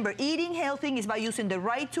 Remember, eating healthy is by using the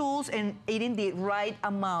right tools and eating the right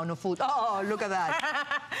amount of food. Oh, look at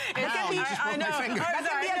that. I know. That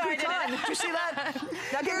can be a crouton. Did you see that?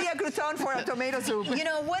 That can be a crouton for a tomato soup. You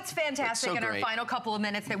know, what's fantastic in our final couple of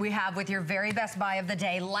minutes that we have with your very best buy of the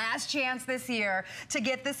day, last chance this year to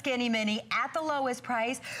get the Skinny Mini at the lowest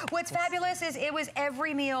price. What's fabulous is it was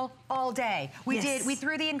every meal all day. We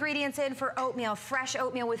threw the ingredients in for oatmeal, fresh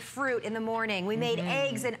oatmeal with fruit in the morning. We made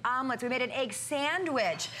eggs and omelets. We made an egg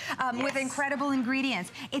sandwich with incredible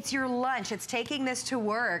ingredients. It's your lunch. It's taking this to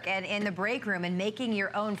work and in the break room and making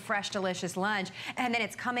your own fresh, delicious lunch. And then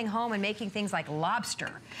it's coming home and making things like lobster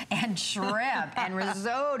and shrimp and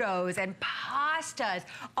risottos and pastas,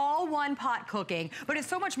 all one pot cooking. But it's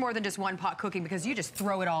so much more than just one pot cooking because you just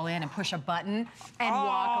throw it all in and push a button and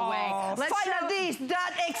walk away. Let's show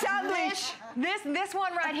that egg sandwich. This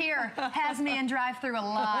one right here has me in drive-through a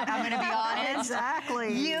lot, I'm gonna be honest.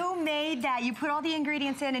 Exactly. You made that. You put all the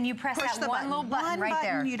ingredients in and you press that one little button right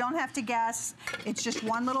there. You don't have to guess. It's just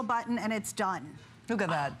one little button and it's done. Look at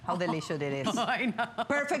that, how delicious it is. I know.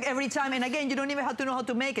 Perfect every time. And again, you don't even have to know how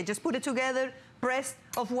to make it. Just put it together, press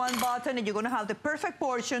of one button, and you're gonna have the perfect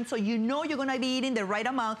portion, so you know you're gonna be eating the right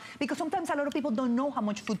amount, because sometimes a lot of people don't know how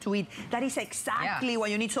much food to eat. That is exactly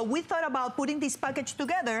what you need. So we thought about putting this package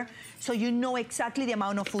together so you know exactly the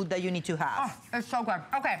amount of food that you need to have. Oh, it's so good.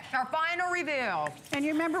 Okay, our final reveal. And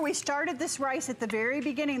you remember we started this rice at the very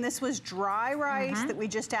beginning. This was dry rice that we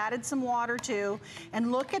just added some water to.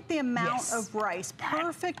 And look at the amount of rice,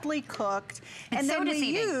 perfectly cooked. It's and then so we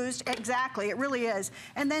deceiving. used, exactly, it really is.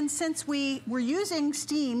 And then since we were using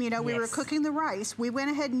steam, you know, we were cooking the rice, we went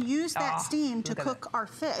ahead and used that steam to cook our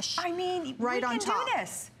fish. I mean, right we on can top. do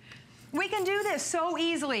this. We can do this so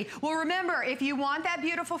easily. Well, remember, if you want that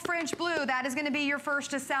beautiful French blue, that is gonna be your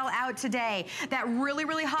first to sell out today. That really,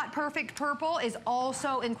 really hot, perfect purple is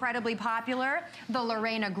also incredibly popular. The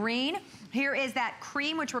Lorena green. Here is that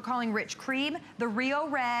cream, which we're calling rich cream, the Rio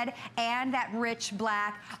red, and that rich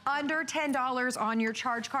black. Under $10 on your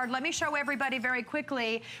charge card. Let me show everybody very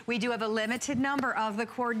quickly. We do have a limited number of the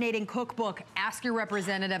coordinating cookbook. Ask your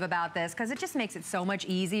representative about this, because it just makes it so much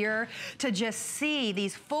easier to just see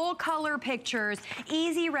these full color pictures,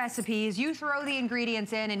 easy recipes. You throw the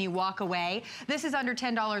ingredients in and you walk away. This is under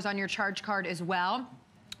 $10 on your charge card as well.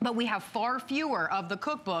 But we have far fewer of the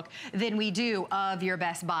cookbook than we do of your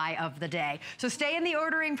best buy of the day. So stay in the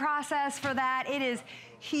ordering process for that. It is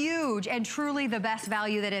huge and truly the best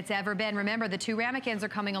value that it's ever been. Remember, the 2 ramekins are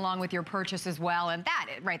coming along with your purchase as well, and that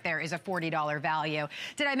right there is a $40 value.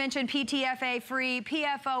 Did I mention PTFA free,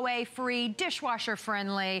 PFOA free, dishwasher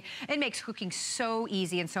friendly? It makes cooking so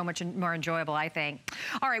easy and so much more enjoyable, I think.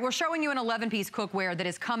 All right, we're showing you an 11-piece cookware that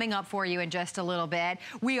is coming up for you in just a little bit.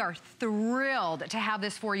 We are thrilled to have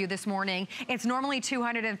this for you this morning. It's normally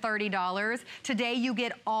 $230. Today you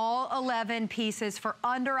get all 11 pieces for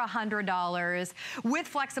under $100 with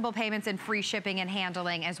flexible payments and free shipping and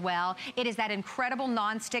handling as well. It is that incredible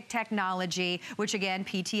non-stick technology, which again,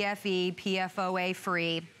 PTFE, PFOA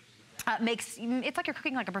free. It's like you're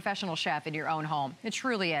cooking like a professional chef in your own home. It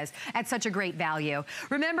truly is at such a great value.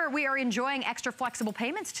 Remember, we are enjoying extra flexible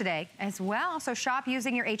payments today as well. So shop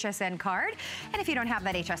using your HSN card. And if you don't have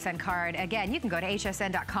that HSN card, again, you can go to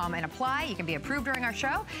hsn.com and apply. You can be approved during our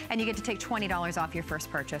show and you get to take $20 off your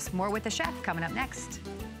first purchase. More with the chef coming up next.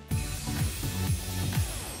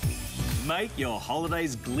 Make your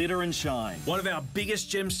holidays glitter and shine. One of our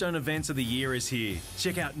biggest gemstone events of the year is here.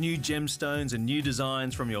 Check out new gemstones and new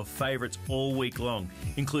designs from your favourites all week long,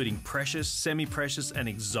 including precious, semi-precious and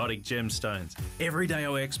exotic gemstones. Every day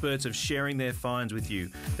our experts are sharing their finds with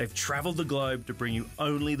you. They've travelled the globe to bring you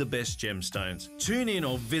only the best gemstones. Tune in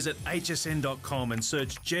or visit hsn.com and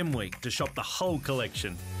search Gem Week to shop the whole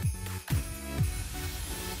collection.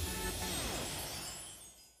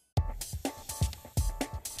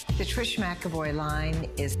 The Trish McAvoy line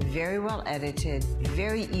is very well edited,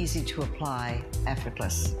 very easy to apply,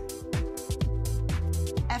 effortless.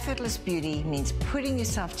 Effortless beauty means putting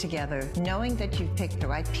yourself together, knowing that you've picked the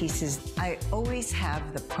right pieces. I always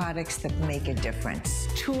have the products that make a difference.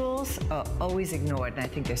 Tools are always ignored, and I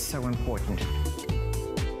think they're so important.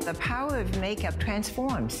 The power of makeup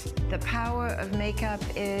transforms. The power of makeup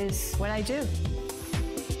is what I do.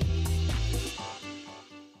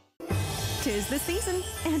 'Tis the season,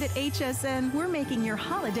 and at HSN, we're making your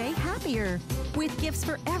holiday happier with gifts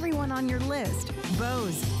for everyone on your list.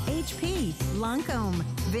 Bose, HP, Lancome,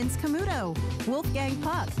 Vince Camuto, Wolfgang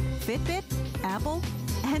Puck, Fitbit, Apple,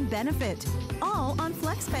 and Benefit, all on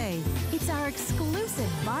FlexPay. It's our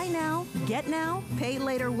exclusive buy now, get now, pay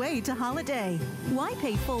later way to holiday. Why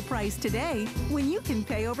pay full price today when you can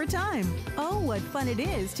pay over time? Oh, what fun it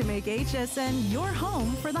is to make HSN your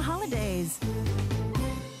home for the holidays.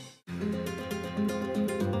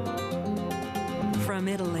 From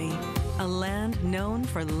Italy, a land known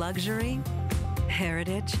for luxury,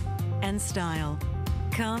 heritage, and style,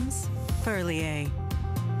 comes Perlier.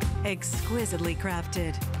 Exquisitely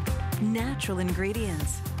crafted, natural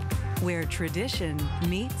ingredients, where tradition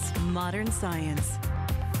meets modern science.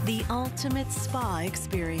 The ultimate spa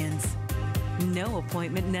experience. No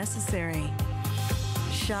appointment necessary.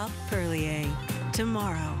 Shop Perlier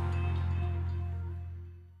tomorrow.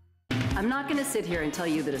 I'm not going to sit here and tell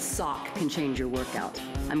you that a sock can change your workout.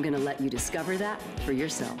 I'm going to let you discover that for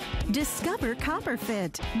yourself. Discover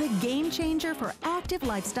CopperFit, the game changer for active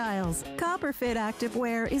lifestyles. CopperFit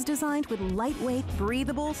activewear is designed with lightweight,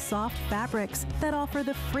 breathable, soft fabrics that offer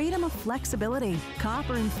the freedom of flexibility.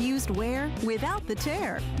 Copper-infused wear without the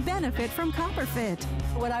tear. Benefit from CopperFit.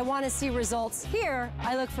 When I want to see results here,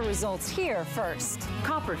 I look for results here first.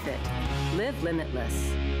 CopperFit. Live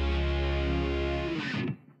limitless.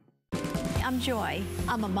 I'm Joy.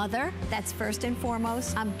 I'm a mother, that's first and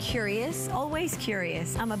foremost. I'm curious, always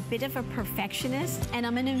curious. I'm a bit of a perfectionist, and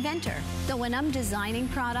I'm an inventor. So when I'm designing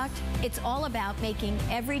product, it's all about making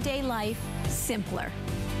everyday life simpler.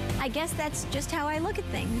 I guess that's just how I look at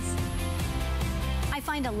things. I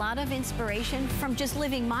find a lot of inspiration from just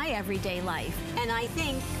living my everyday life. And I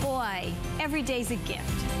think, boy, every day's a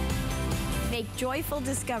gift. Make joyful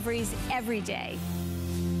discoveries every day.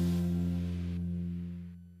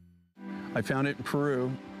 I found it in Peru,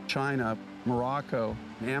 China, Morocco,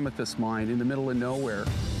 an amethyst mine in the middle of nowhere.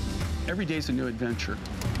 Every day's a new adventure.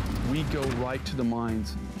 We go right to the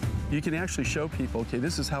mines. You can actually show people, okay,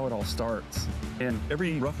 this is how it all starts. And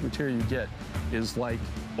every rough material you get is like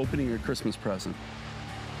opening a Christmas present.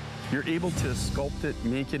 You're able to sculpt it,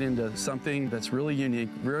 make it into something that's really unique,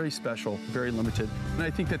 very special, very limited. And I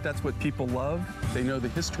think that that's what people love. They know the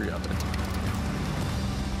history of it.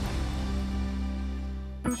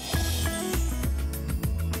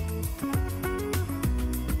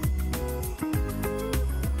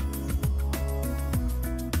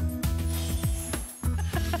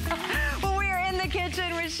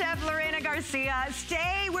 Kitchen with Chef Lorena Garcia.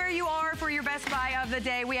 Stay where you are for your best buy of the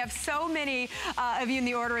day. We have so many of you in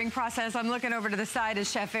the ordering process. I'm looking over to the side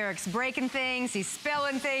as Chef Eric's breaking things, he's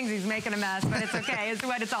spilling things, he's making a mess, but it's okay. It's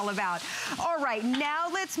what it's all about. All right, now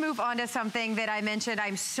let's move on to something that I mentioned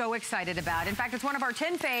I'm so excited about. In fact, it's one of our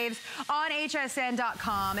 10 faves on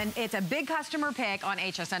hsn.com, and it's a big customer pick on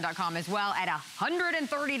hsn.com as well at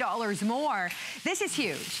 $130 more. This is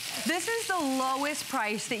huge. This is the lowest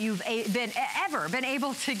price that you've ever been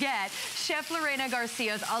able to get. Chef Lorena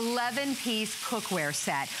Garcia's 11-piece cookware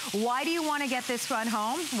set. Why do you want to get this one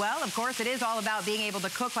home? Well, of course, it is all about being able to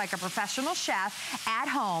cook like a professional chef at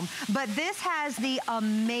home, but this has the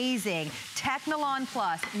amazing Technolon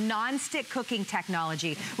Plus non-stick cooking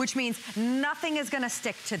technology, which means nothing is going to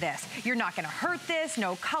stick to this. You're not going to hurt this.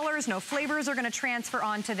 No colors, no flavors are going to transfer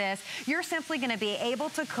onto this. You're simply going to be able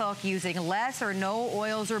to cook using less or no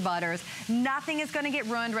oils or butters. Nothing is going to get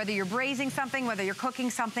ruined, whether you're braising something, whether you're cooking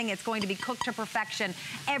something, it's going to be cooked to perfection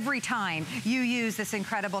every time you use this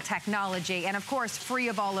incredible technology. And of course, free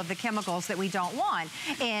of all of the chemicals that we don't want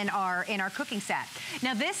in our cooking set.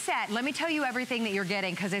 Now this set, let me tell you everything that you're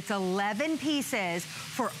getting, because it's 11 pieces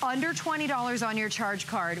for under $20 on your charge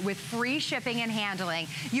card with free shipping and handling.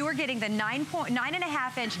 You are getting the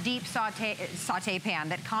 9.5-inch deep saute pan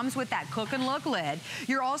that comes with that cook and look lid.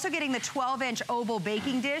 You're also getting the 12-inch oval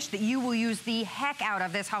baking dish that you will use the heck out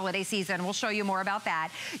of this holiday season. We'll show you more about that.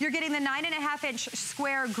 You're getting the 9.5-inch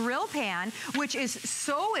square grill pan, which is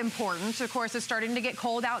so important. Of course, it's starting to get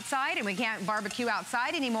cold outside and we can't barbecue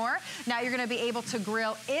outside anymore. Now you're going to be able to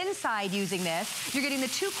grill inside using this. You're getting the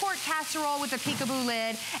 2-quart casserole with the peekaboo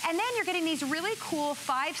lid, and then you're getting these really cool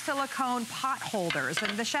 5 silicone pot holders.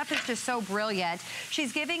 And the chef is just so brilliant.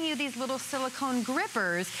 She's giving you these little silicone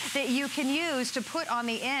grippers that you can use to put on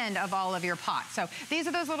the end of all of your pots. So these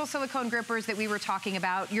are those little silicone grippers that we were talking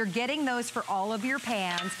about. You're getting those for all of your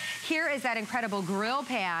pans. Here is that incredible grill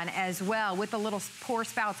pan as well with the little pour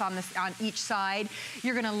spouts on each side.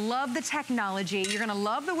 You're gonna love the technology. You're gonna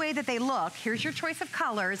love the way that they look. Here's your choice of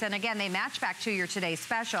colors, and again, they match back to your today's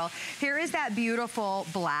special. Here is that beautiful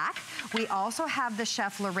black. We also have the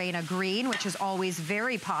Chef Lorena green, which is always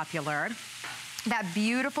very popular. That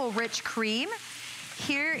beautiful rich cream.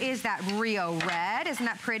 Here is that Rio red. Isn't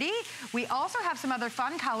that pretty? We also have some other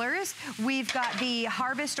fun colors. We've got the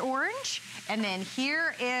harvest orange, and then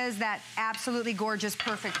here is that absolutely gorgeous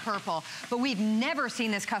perfect purple. But we've never seen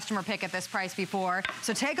this customer pick at this price before.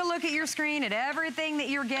 So take a look at your screen at everything that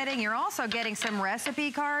you're getting. You're also getting some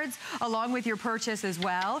recipe cards along with your purchase as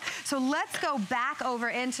well. So let's go back over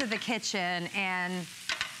into the kitchen and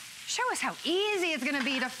show us how easy it's gonna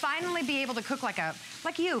be to finally be able to cook like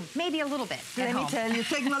you, maybe a little bit Let me tell you,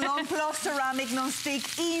 Technolon Plus ceramic non-stick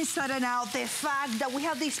inside and out. The fact that we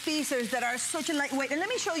have these pieces that are such a lightweight. And let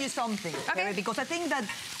me show you something, okay? Because I think that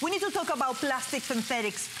we need to talk about plastic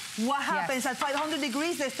synthetics. What happens at 500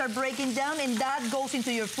 degrees, they start breaking down, and that goes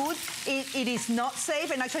into your food. It is not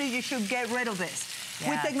safe, and actually you should get rid of this.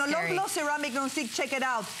 With Technolon Plus ceramic non-stick, check it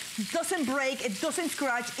out. It doesn't break, it doesn't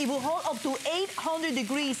scratch. It will hold up to 800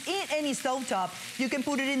 degrees in any stovetop. You can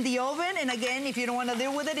put it in the oven, and again, if you don't want to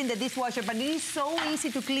deal with it, in the dishwasher. But it is so easy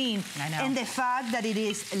to clean. I know. And the fact that it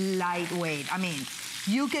is lightweight. I mean,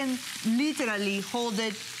 you can literally hold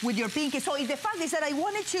it with your pinky. So the fact is that I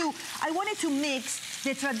wanted to mix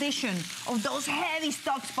the tradition of those heavy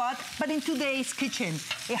stock pots, but in today's kitchen.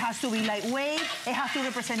 It has to be lightweight, it has to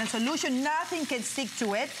represent a solution, nothing can stick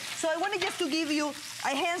to it. So I wanted just to give you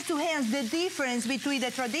a hands to hands the difference between the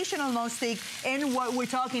traditional non-stick and what we're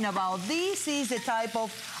talking about. This is the type of,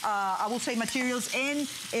 I would say, materials and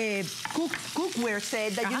cookware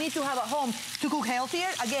set that you need to have at home to cook healthier.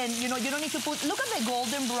 Again, you know, you don't need to put, look at the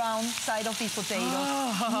golden brown side of these potatoes.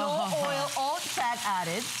 No oil, all fat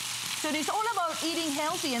added. So it's all about eating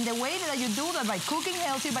healthy, and the way that you do that by cooking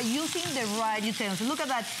healthy, by using the right utensils. Look at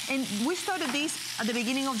that. And we started this at the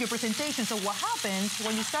beginning of your presentation. So what happens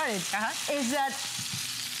when you started is that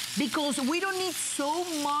because we don't need so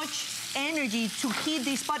much energy to heat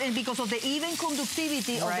this pot, and because of the even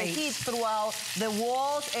conductivity of the heat throughout the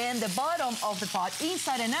walls and the bottom of the pot,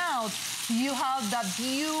 inside and out, you have that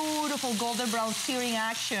beautiful golden brown searing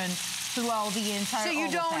action throughout the entire So you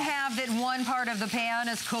oval don't pan. have that one part of the pan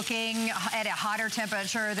is cooking at a hotter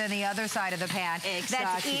temperature than the other side of the pan. Exactly.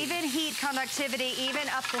 That's even heat conductivity, even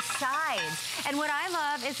up the sides. And what I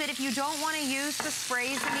love is that if you don't want to use the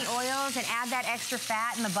sprays and the oils and add that extra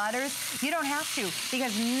fat and the butters, you don't have to,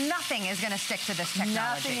 because nothing is going to stick to this technology.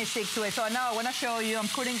 Nothing is stick to it. So now I want to show you, I'm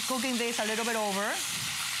cooking this a little bit over.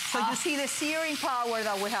 So you see the searing power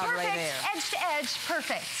that we have right there. Edge to edge,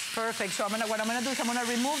 perfect. Perfect. So what I'm gonna do is I'm gonna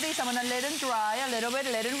remove this, I'm gonna let it dry a little bit,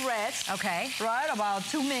 let it rest. Okay. Right, about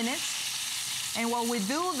 2 minutes. And while we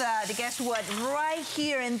do that, guess what? Right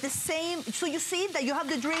here in the same, so you see that you have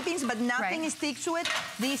the drippings, but nothing sticks to it.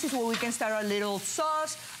 This is where we can start a little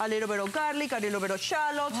sauce, a little bit of garlic, a little bit of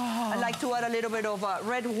shallots. I like to add a little bit of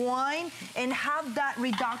red wine and have that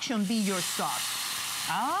reduction be your sauce.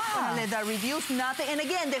 Let that reduce nothing. And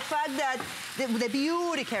again, the fact that the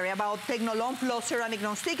beauty, Carrie, about Technolon Plus ceramic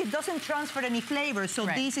non-stick, it doesn't transfer any flavor, so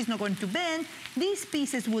this is not going to bend. These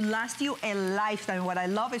pieces will last you a lifetime. What I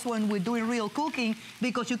love is when we're doing real cooking,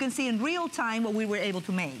 because you can see in real time what we were able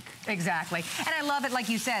to make. Exactly. And I love it, like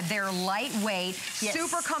you said, they're lightweight,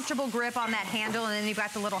 super comfortable grip on that handle, and then you've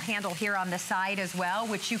got the little handle here on the side as well,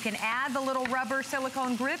 which you can add the little rubber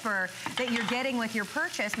silicone gripper that you're getting with your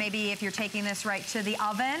purchase. Maybe if you're taking this right to the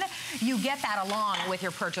oven, you get that along with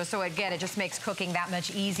your purchase. So again, it just makes cooking that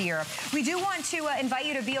much easier. We do want to invite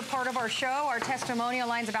you to be a part of our show. Our testimonial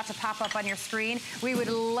line's about to pop up on your screen. We would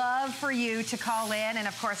love for you to call in and,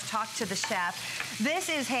 of course, talk to the chef. This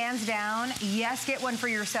is hands down, yes, get one for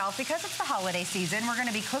yourself, because it's the holiday season. We're going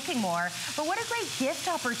to be cooking more. But what a great gift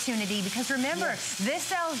opportunity, because remember, this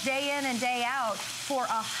sells day in and day out for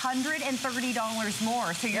 $130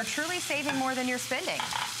 more. So you're truly saving more than you're spending.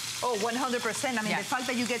 Oh, 100%. I mean, the fact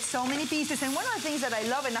that you get so many pieces. And one of the things that I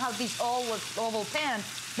love, and I have this oval pan,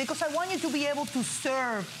 because I want you to be able to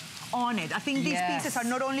serve on it. I think these pieces are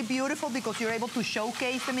not only beautiful because you're able to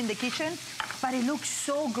showcase them in the kitchen, but it looks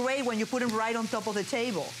so great when you put them right on top of the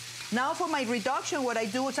table. Now for my reduction, what I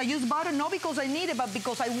do is I use butter, not because I need it, but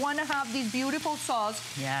because I want to have this beautiful sauce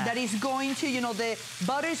that is going to, you know, the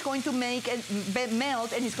butter is going to make it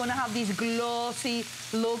melt, and it's going to have this glossy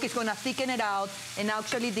look. It's going to thicken it out, and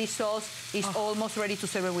actually this sauce is almost ready to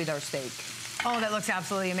serve it with our steak. Oh, that looks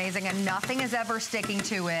absolutely amazing, and nothing is ever sticking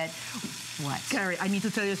to it. What? Carrie, I need to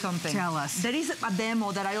tell you something. Tell us. There is a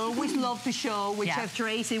demo that I always love to show with Chef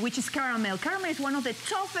Tracy, which is caramel. Caramel is one of the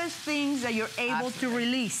toughest things that you're able to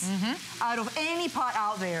release out of any pot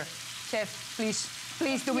out there. Chef,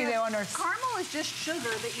 please do me the honors. Caramel is just sugar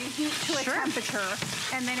that you heat to a temperature,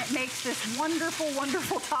 and then it makes this wonderful,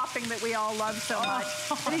 wonderful topping that we all love so much.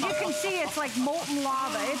 And as you can see, it's like molten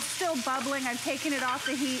lava. It's still bubbling. I've taken it off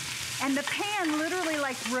the heat, and the pan literally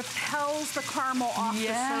like repels the caramel off the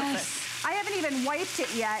surface. I haven't even wiped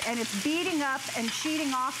it yet, and it's beating up and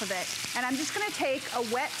sheeting off of it. And I'm just gonna take a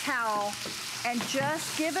wet towel and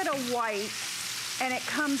just give it a wipe, and it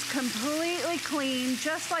comes completely clean,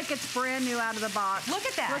 just like it's brand new out of the box. Look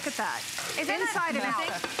at that. Look at that. Is inside and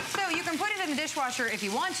out. So you can put it in the dishwasher if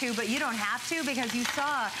you want to, but you don't have to, because you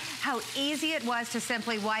saw how easy it was to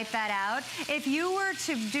simply wipe that out. If you were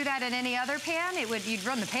to do that in any other pan, you'd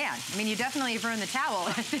ruin the pan. I mean, you definitely ruin the towel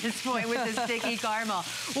at this point with the sticky caramel.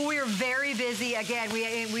 Well, we are very busy. Again,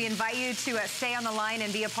 we invite you to stay on the line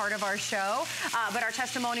and be a part of our show, but our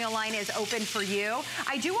testimonial line is open for you.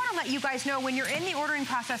 I do want to let you guys know when you're in the ordering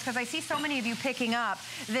process, because I see so many of you picking up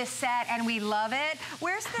this set and we love it.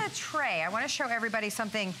 Where's the tray? I want to show everybody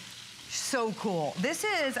something so cool. This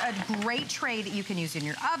is a great tray that you can use in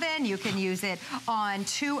your oven. You can use it on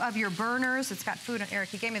 2 of your burners. It's got food on.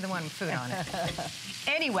 Eric, you gave me the one with food on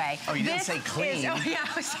it. Anyway. Oh, you didn't say clean. Oh, yeah,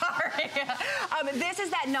 I'm sorry. This is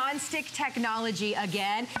that non-stick technology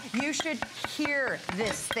again. You should hear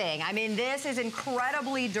this thing. I mean, this is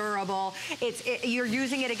incredibly durable. You're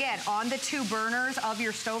using it again on the 2 burners of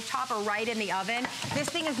your stovetop or right in the oven. This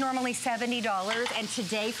thing is normally $70, and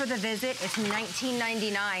today for the visit, it's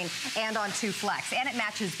 $19.99 and on 2 flex. And it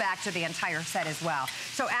matches back to the entire set as well.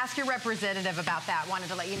 So ask your representative about that. Wanted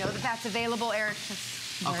to let you know that that's available, Eric.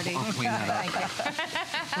 I'll clean that up.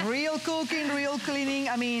 Thank you. Real cooking, real cleaning.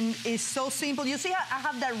 I mean, it's so simple. You see, I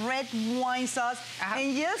have that red wine sauce,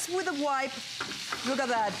 and just with a wipe, look at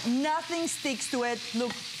that. Nothing sticks to it.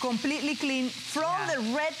 Look, completely clean from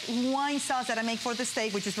the red wine sauce that I make for the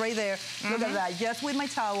steak, which is right there. Look at that. Just with my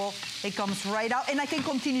towel, it comes right out, and I can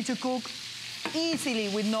continue to cook easily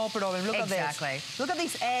with no problem. Look at this. Look at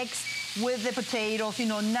these eggs with the potatoes, you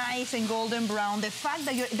know, nice and golden brown. The fact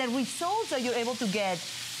that the results that you're able to get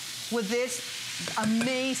with this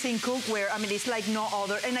amazing cookware, I mean, it's like no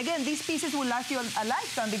other. And again, these pieces will last you a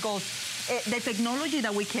lifetime, because the technology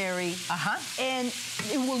that we carry, and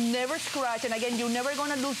it will never scratch. And again, you're never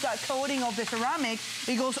gonna lose that coating of the ceramic.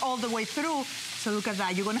 It goes all the way through. So look at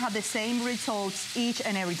that, you're gonna have the same results each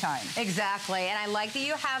and every time. Exactly, and I like that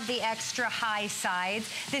you have the extra high sides.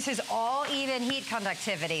 This is all even heat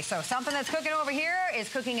conductivity. So something that's cooking over here is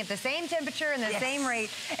cooking at the same temperature and the same rate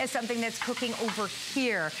as something that's cooking over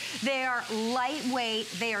here. They are lightweight,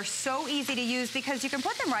 they are so easy to use because you can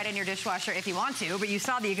put them right in your dishwasher if you want to, but you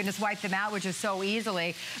saw that you can just wipe them out, which is so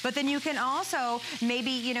easily. But then you can also maybe,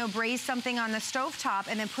 you know, braise something on the stovetop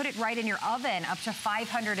and then put it right in your oven up to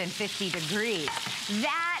 550 degrees.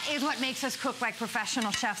 That is what makes us cook like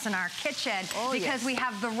professional chefs in our kitchen because we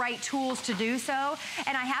have the right tools to do so.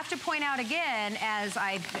 And I have to point out again, as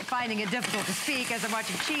I'm finding it difficult to speak as I'm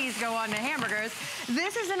watching cheese go on to hamburgers,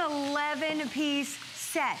 this is an 11-piece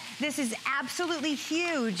set. This is absolutely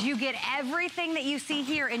huge. You get everything that you see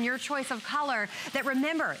here in your choice of color that,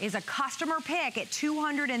 remember, is a customer pick at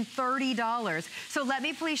 $230. So let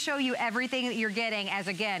me please show you everything that you're getting as,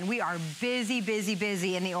 again, we are busy, busy,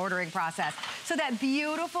 busy in the ordering process. So that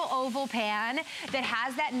beautiful oval pan that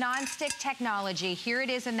has that non-stick technology, here it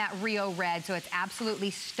is in that Rio red, so it's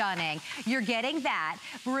absolutely stunning. You're getting that.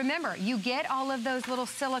 But remember, you get all of those little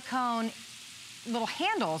silicone little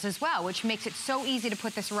handles as well, which makes it so easy to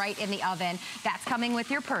put this right in the oven. That's coming with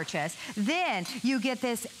your purchase. Then you get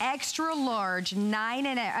this extra large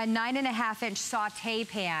 9.5-inch saute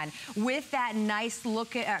pan with that nice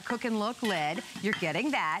look, cook and look lid. You're getting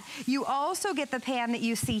that. You also get the pan that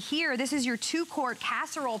you see here. This is your 2-quart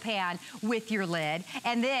casserole pan with your lid.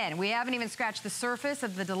 And then we haven't even scratched the surface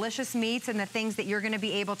of the delicious meats and the things that you're gonna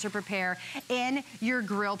be able to prepare in your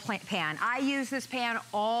grill pan. I use this pan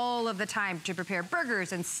all of the time to prepare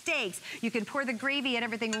burgers and steaks. You can pour the gravy and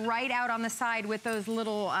everything right out on the side with those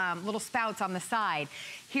little little spouts on the side.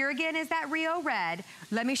 Here again is that Rio red.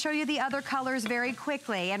 Let me show you the other colors very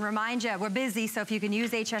quickly and remind you, we're busy, so if you can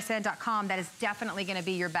use hsn.com, that is definitely gonna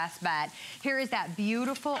be your best bet. Here is that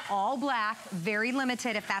beautiful all black, very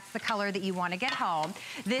limited if that's the color that you wanna get home.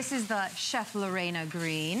 This is the Chef Lorena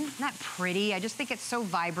green. Isn't that pretty? I just think it's so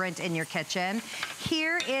vibrant in your kitchen.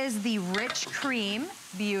 Here is the rich cream.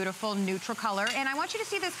 Beautiful neutral color. And I want you to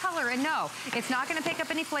see this color and no, it's not gonna pick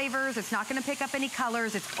up any flavors, it's not gonna pick up any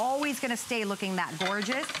colors, it's always gonna stay looking that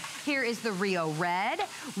gorgeous. Here is the Rio red.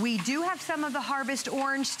 We do have some of the harvest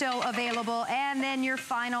orange still available, and then your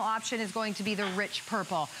final option is going to be the rich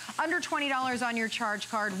purple. Under $20 on your charge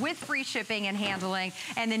card with free shipping and handling.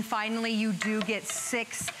 And then finally, you do get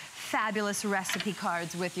 6 fabulous recipe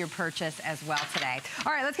cards with your purchase as well today.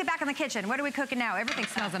 All right, let's get back in the kitchen. What are we cooking now? Everything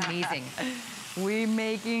smells amazing. We're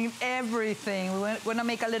making everything. We want to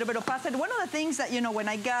make a little bit of pasta. One of the things that, you know, when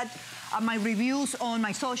I got my reviews on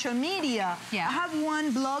my social media, I had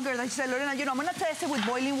one blogger that said, Lorena, you know, I'm going to test it with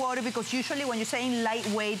boiling water because usually when you're saying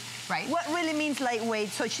lightweight, what really means lightweight?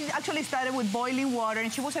 So she actually started with boiling water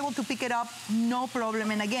and she was able to pick it up, no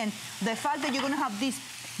problem. And again, the fact that you're going to have these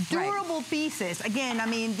durable pieces. Again, I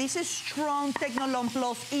mean, this is strong Technolon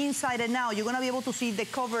Plus inside and out. You're going to be able to see the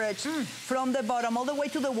coverage from the bottom all the way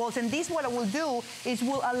to the walls. And this, what it will do is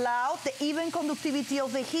will allow the even conductivity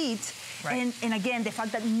of the heat. And again, the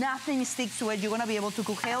fact that nothing sticks to it, you're going to be able to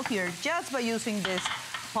cook healthier just by using this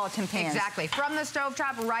pots and pans. Exactly. From the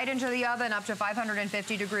stovetop right into the oven up to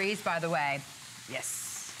 550 degrees, by the way. Yes.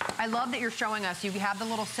 I love that you're showing us. You have the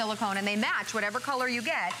little silicone, and they match whatever color you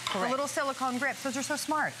get. The little silicone grips. Those are so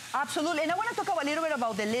smart. Absolutely. And I want to talk a little bit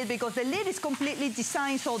about the lid because the lid is completely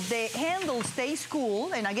designed so the handle stays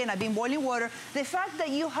cool. And again, I've been boiling water. The fact that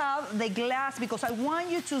you have the glass, because I want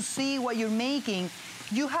you to see what you're making,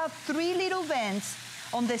 you have 3 little vents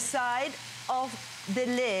on the side of the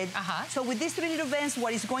lid. So with these 3 little vents,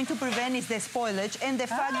 what is going to prevent is the spoilage and the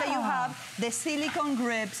fact that you have the silicone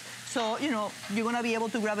grips. So, you know, you're going to be able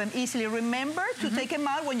to grab them easily. Remember to take them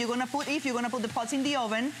out when you're going to put, if you're going to put the pots in the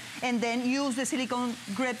oven, and then use the silicone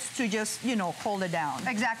grips to just, you know, hold it down.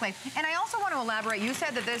 Exactly. And I also want to elaborate. You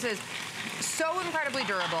said that this is so incredibly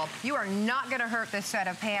durable. You are not going to hurt this set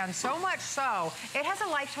of pans, so much so, it has a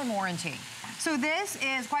lifetime warranty. So this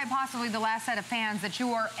is quite possibly the last set of pans that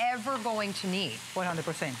you are ever going to need.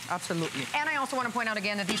 100%, absolutely. And I also want to point out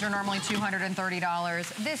again that these are normally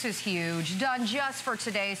 $230. This is huge, done just for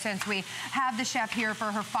today since we have the chef here for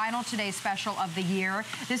her final Today Special of the year.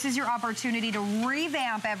 This is your opportunity to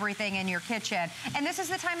revamp everything in your kitchen. And this is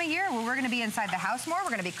the time of year where we're going to be inside the house more,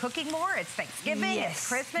 we're going to be cooking more, it's Thanksgiving, it's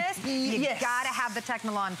Christmas. You got to have the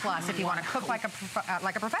Technolon Plus if you want to cook like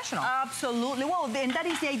a professional. Absolutely. Well, and that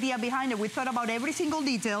is the idea behind it. We thought about every single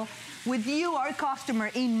detail with you, our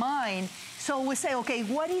customer, in mind. So we say, okay,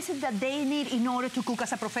 what is it that they need in order to cook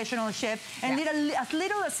as a professional chef? And as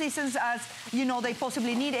little assistance as, you know, they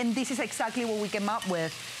possibly need. And this is exactly what we came up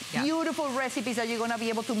with. Yeah. Beautiful recipes that you're gonna be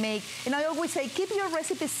able to make. And I always say, keep your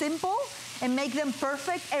recipes simple and make them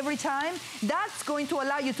perfect every time. That's going to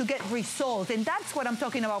allow you to get results. And that's what I'm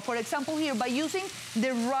talking about. For example, here, by using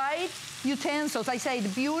the right utensils, I say the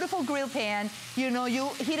beautiful grill pan, you know, you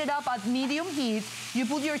heat it up at medium heat, you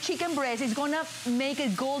put your chicken breast, it's gonna make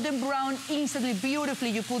it golden brown instantly, beautifully.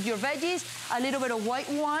 You put your veggies, a little bit of white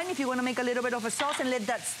wine, if you wanna make a little bit of a sauce, and let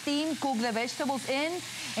that steam cook the vegetables in,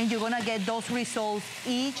 and you're gonna get those results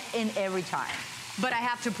each and every time. But I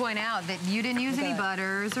have to point out that you didn't use any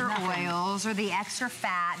butters or oils or the extra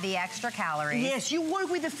fat, the extra calories. Yes, you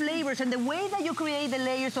work with the flavors, and the way that you create the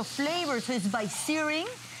layers of flavors is by searing.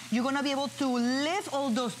 You're gonna be able to lift all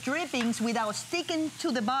those drippings without sticking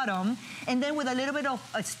to the bottom, and then with a little bit of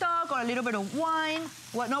stock or a little bit of wine,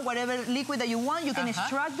 whatever liquid that you want, you can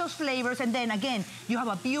extract those flavors, and then again, you have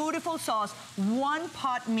a beautiful sauce, one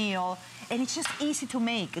pot meal, and it's just easy to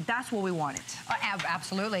make. That's what we wanted.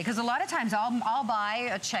 Absolutely, because a lot of times I'll buy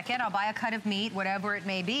a chicken, I'll buy a cut of meat, whatever it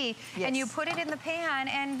may be, and you put it in the pan,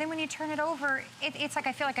 and then when you turn it over, it's like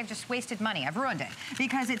I feel like I've just wasted money. I've ruined it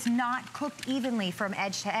because it's not cooked evenly from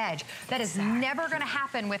edge to edge. That is never going to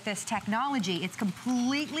happen with this technology. It's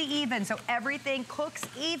completely even, so everything cooks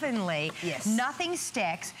evenly. Yes. Nothing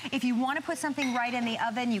sticks. If you want to put something right in the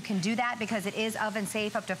oven, you can do that because it is oven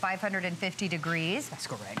safe up to 550 degrees. That's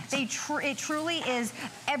correct. It truly is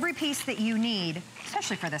every piece that you need,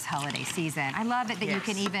 especially for this holiday season. I love it that you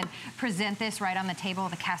can even present this right on the table.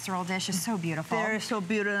 The casserole dish is so beautiful. They're so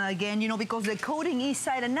beautiful. And again, you know, because the coating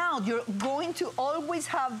inside and out, you're going to always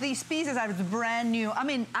have these pieces that are brand new. I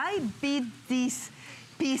mean, I beat these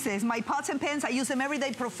pieces. My pots and pans, I use them every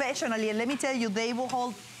day professionally, and let me tell you, they will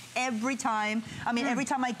hold every time. I mean, every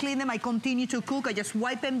time I clean them, I continue to cook. I just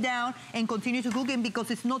wipe them down and continue to cook them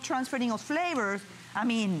because it's not transferring of flavors. I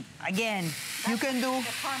mean, again, you can do...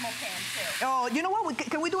 The caramel pan, too. Oh, you know what?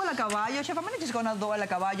 Can we do a la caballo, Chef? I'm just gonna do a la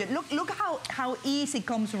caballo. Look how easy it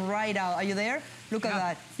comes right out. Are you there? Look at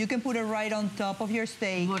that. You can put it right on top of your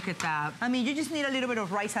steak. Look at that. I mean, you just need a little bit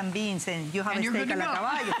of rice and beans, and you have a steak a la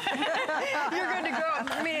caballo. You're good to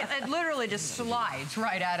go. I mean, it literally just slides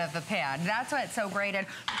right out of the pan. That's what's so great. And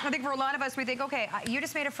I think for a lot of us, we think, okay, you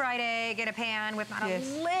just made a fried egg in a pan with not a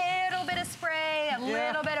little bit of spray, a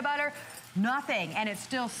little bit of butter. Nothing, and it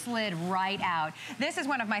still slid right out. This is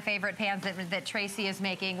one of my favorite pans that Tracy is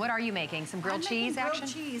making. What are you making? Some grilled cheese action?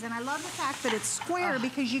 Grilled cheese, and I love the fact that it's square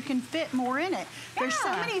because you can fit more in it. There's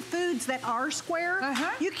so many foods that are square.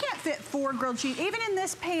 You can't fit 4 grilled cheese. Even in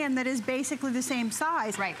this pan that is basically the same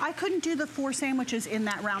size, I couldn't do the 4 sandwiches in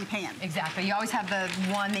that round pan. Exactly. You always have the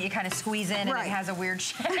one that you kind of squeeze in and it has a weird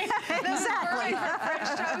shape. Exactly. French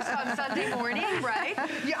toast on Sunday morning, right?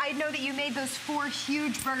 I know that you made those 4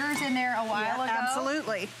 huge burgers in there a while ago.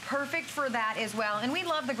 Absolutely. Perfect for that as well. And we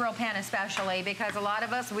love the grill pan especially because a lot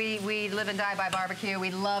of us, we live and die by barbecue.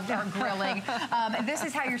 We love our grilling. This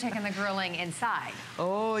is how you're taking the grilling inside.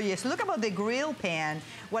 Oh, yes. Look about the grill pan.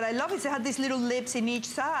 What I love is it has these little lips in each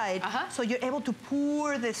side, so you're able to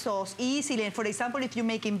pour the sauce easily. And for example, if you're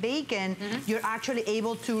making bacon, you're actually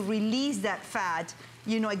able to release that fat,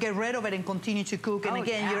 you know, get rid of it and continue to cook. And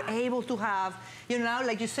again, you're able to have, you know, now,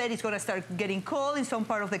 like you said, it's gonna start getting cold in some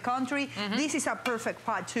part of the country. This is a perfect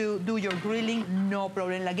pot to do your grilling, no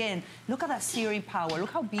problem. Again, look at that searing power.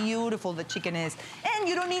 Look how beautiful the chicken is. And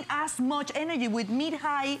you don't need as much energy. With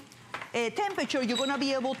mid-high temperature, you're gonna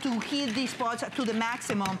be able to heat these pots to the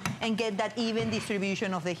maximum and get that even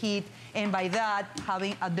distribution of the heat. And by that,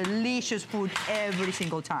 having a delicious food every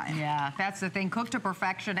single time. Yeah, that's the thing. Cooked to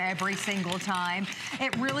perfection every single time.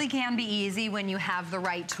 It really can be easy when you have the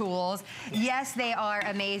right tools. Yes, they are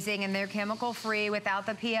amazing and they're chemical-free without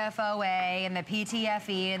the PFOA and the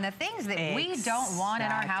PTFE and the things that we don't want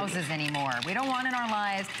in our houses anymore. We don't want in our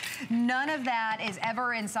lives. None of that is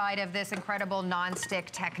ever inside of this incredible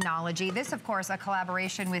non-stick technology. This, of course, a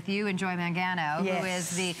collaboration with you and Joy Mangano, who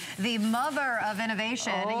is the mother of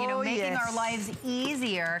innovation. You know, making our lives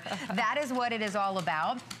easier. That is what it is all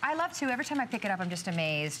about. I love to, every time I pick it up, I'm just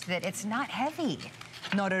amazed that it's not heavy.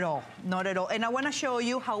 Not at all, not at all. And I want to show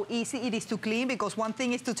you how easy it is to clean, because one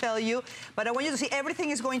thing is to tell you, but I want you to see everything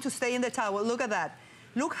is going to stay in the towel. Look at that.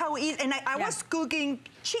 Look how easy, and I was cooking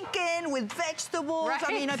chicken with vegetables.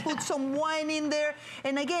 I mean, I put some wine in there.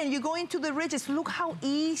 And again, you go into the ridges, look how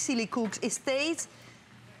easily it cooks. It stays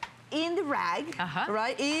in the rag,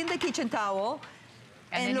 right, in the kitchen towel.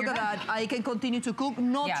 And look at that, I can continue to cook,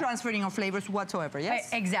 not transferring of flavors whatsoever, yes?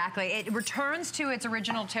 Exactly. It returns to its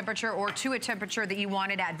original temperature or to a temperature that you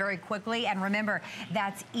want it at very quickly. And remember,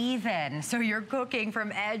 that's even. So you're cooking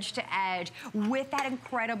from edge to edge with that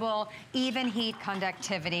incredible even heat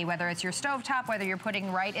conductivity, whether it's your stovetop, whether you're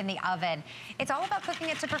putting right in the oven. It's all about cooking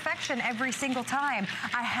it to perfection every single time.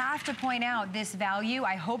 I have to point out this value.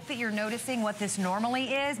 I hope that you're noticing what this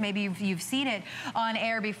normally is. Maybe you've seen it on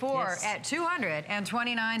air before at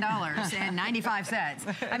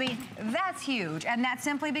 $229.95. I mean, that's huge. And that's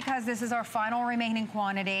simply because this is our final remaining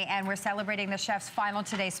quantity and we're celebrating the chef's final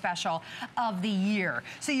Today Special of the year.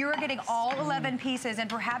 So you're getting all 11 pieces and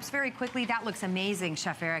perhaps very quickly, that looks amazing,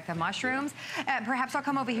 Chef Eric, the mushrooms. Perhaps I'll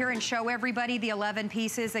come over here and show everybody the 11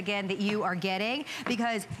 pieces again that you are getting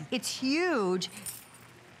because it's huge.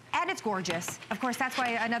 And it's gorgeous. Of course, that's why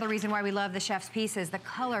another reason why we love the chef's pieces. The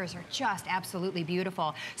colors are just absolutely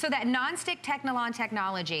beautiful. So that non-stick Technilon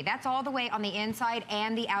technology, that's all the way on the inside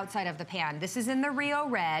and the outside of the pan. This is in the Rio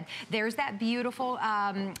Red. There's that beautiful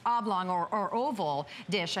oblong or oval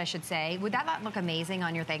dish, I should say. Would that not look amazing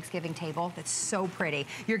on your Thanksgiving table? That's so pretty.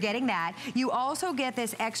 You're getting that. You also get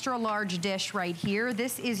this extra large dish right here.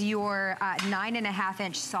 This is your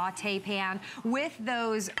 9.5-inch saute pan with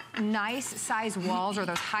those nice size walls or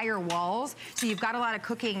those higher walls. So you've got a lot of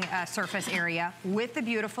cooking surface area with the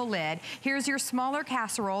beautiful lid. Here's your smaller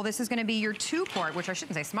casserole. This is going to be your 2-quart, which I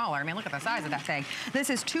shouldn't say smaller. I mean, look at the size of that thing. This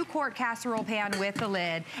is 2-quart casserole pan with the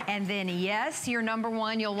lid. And then, yes, your number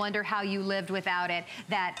one, you'll wonder how you lived without it,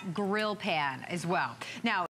 that grill pan as well. Now,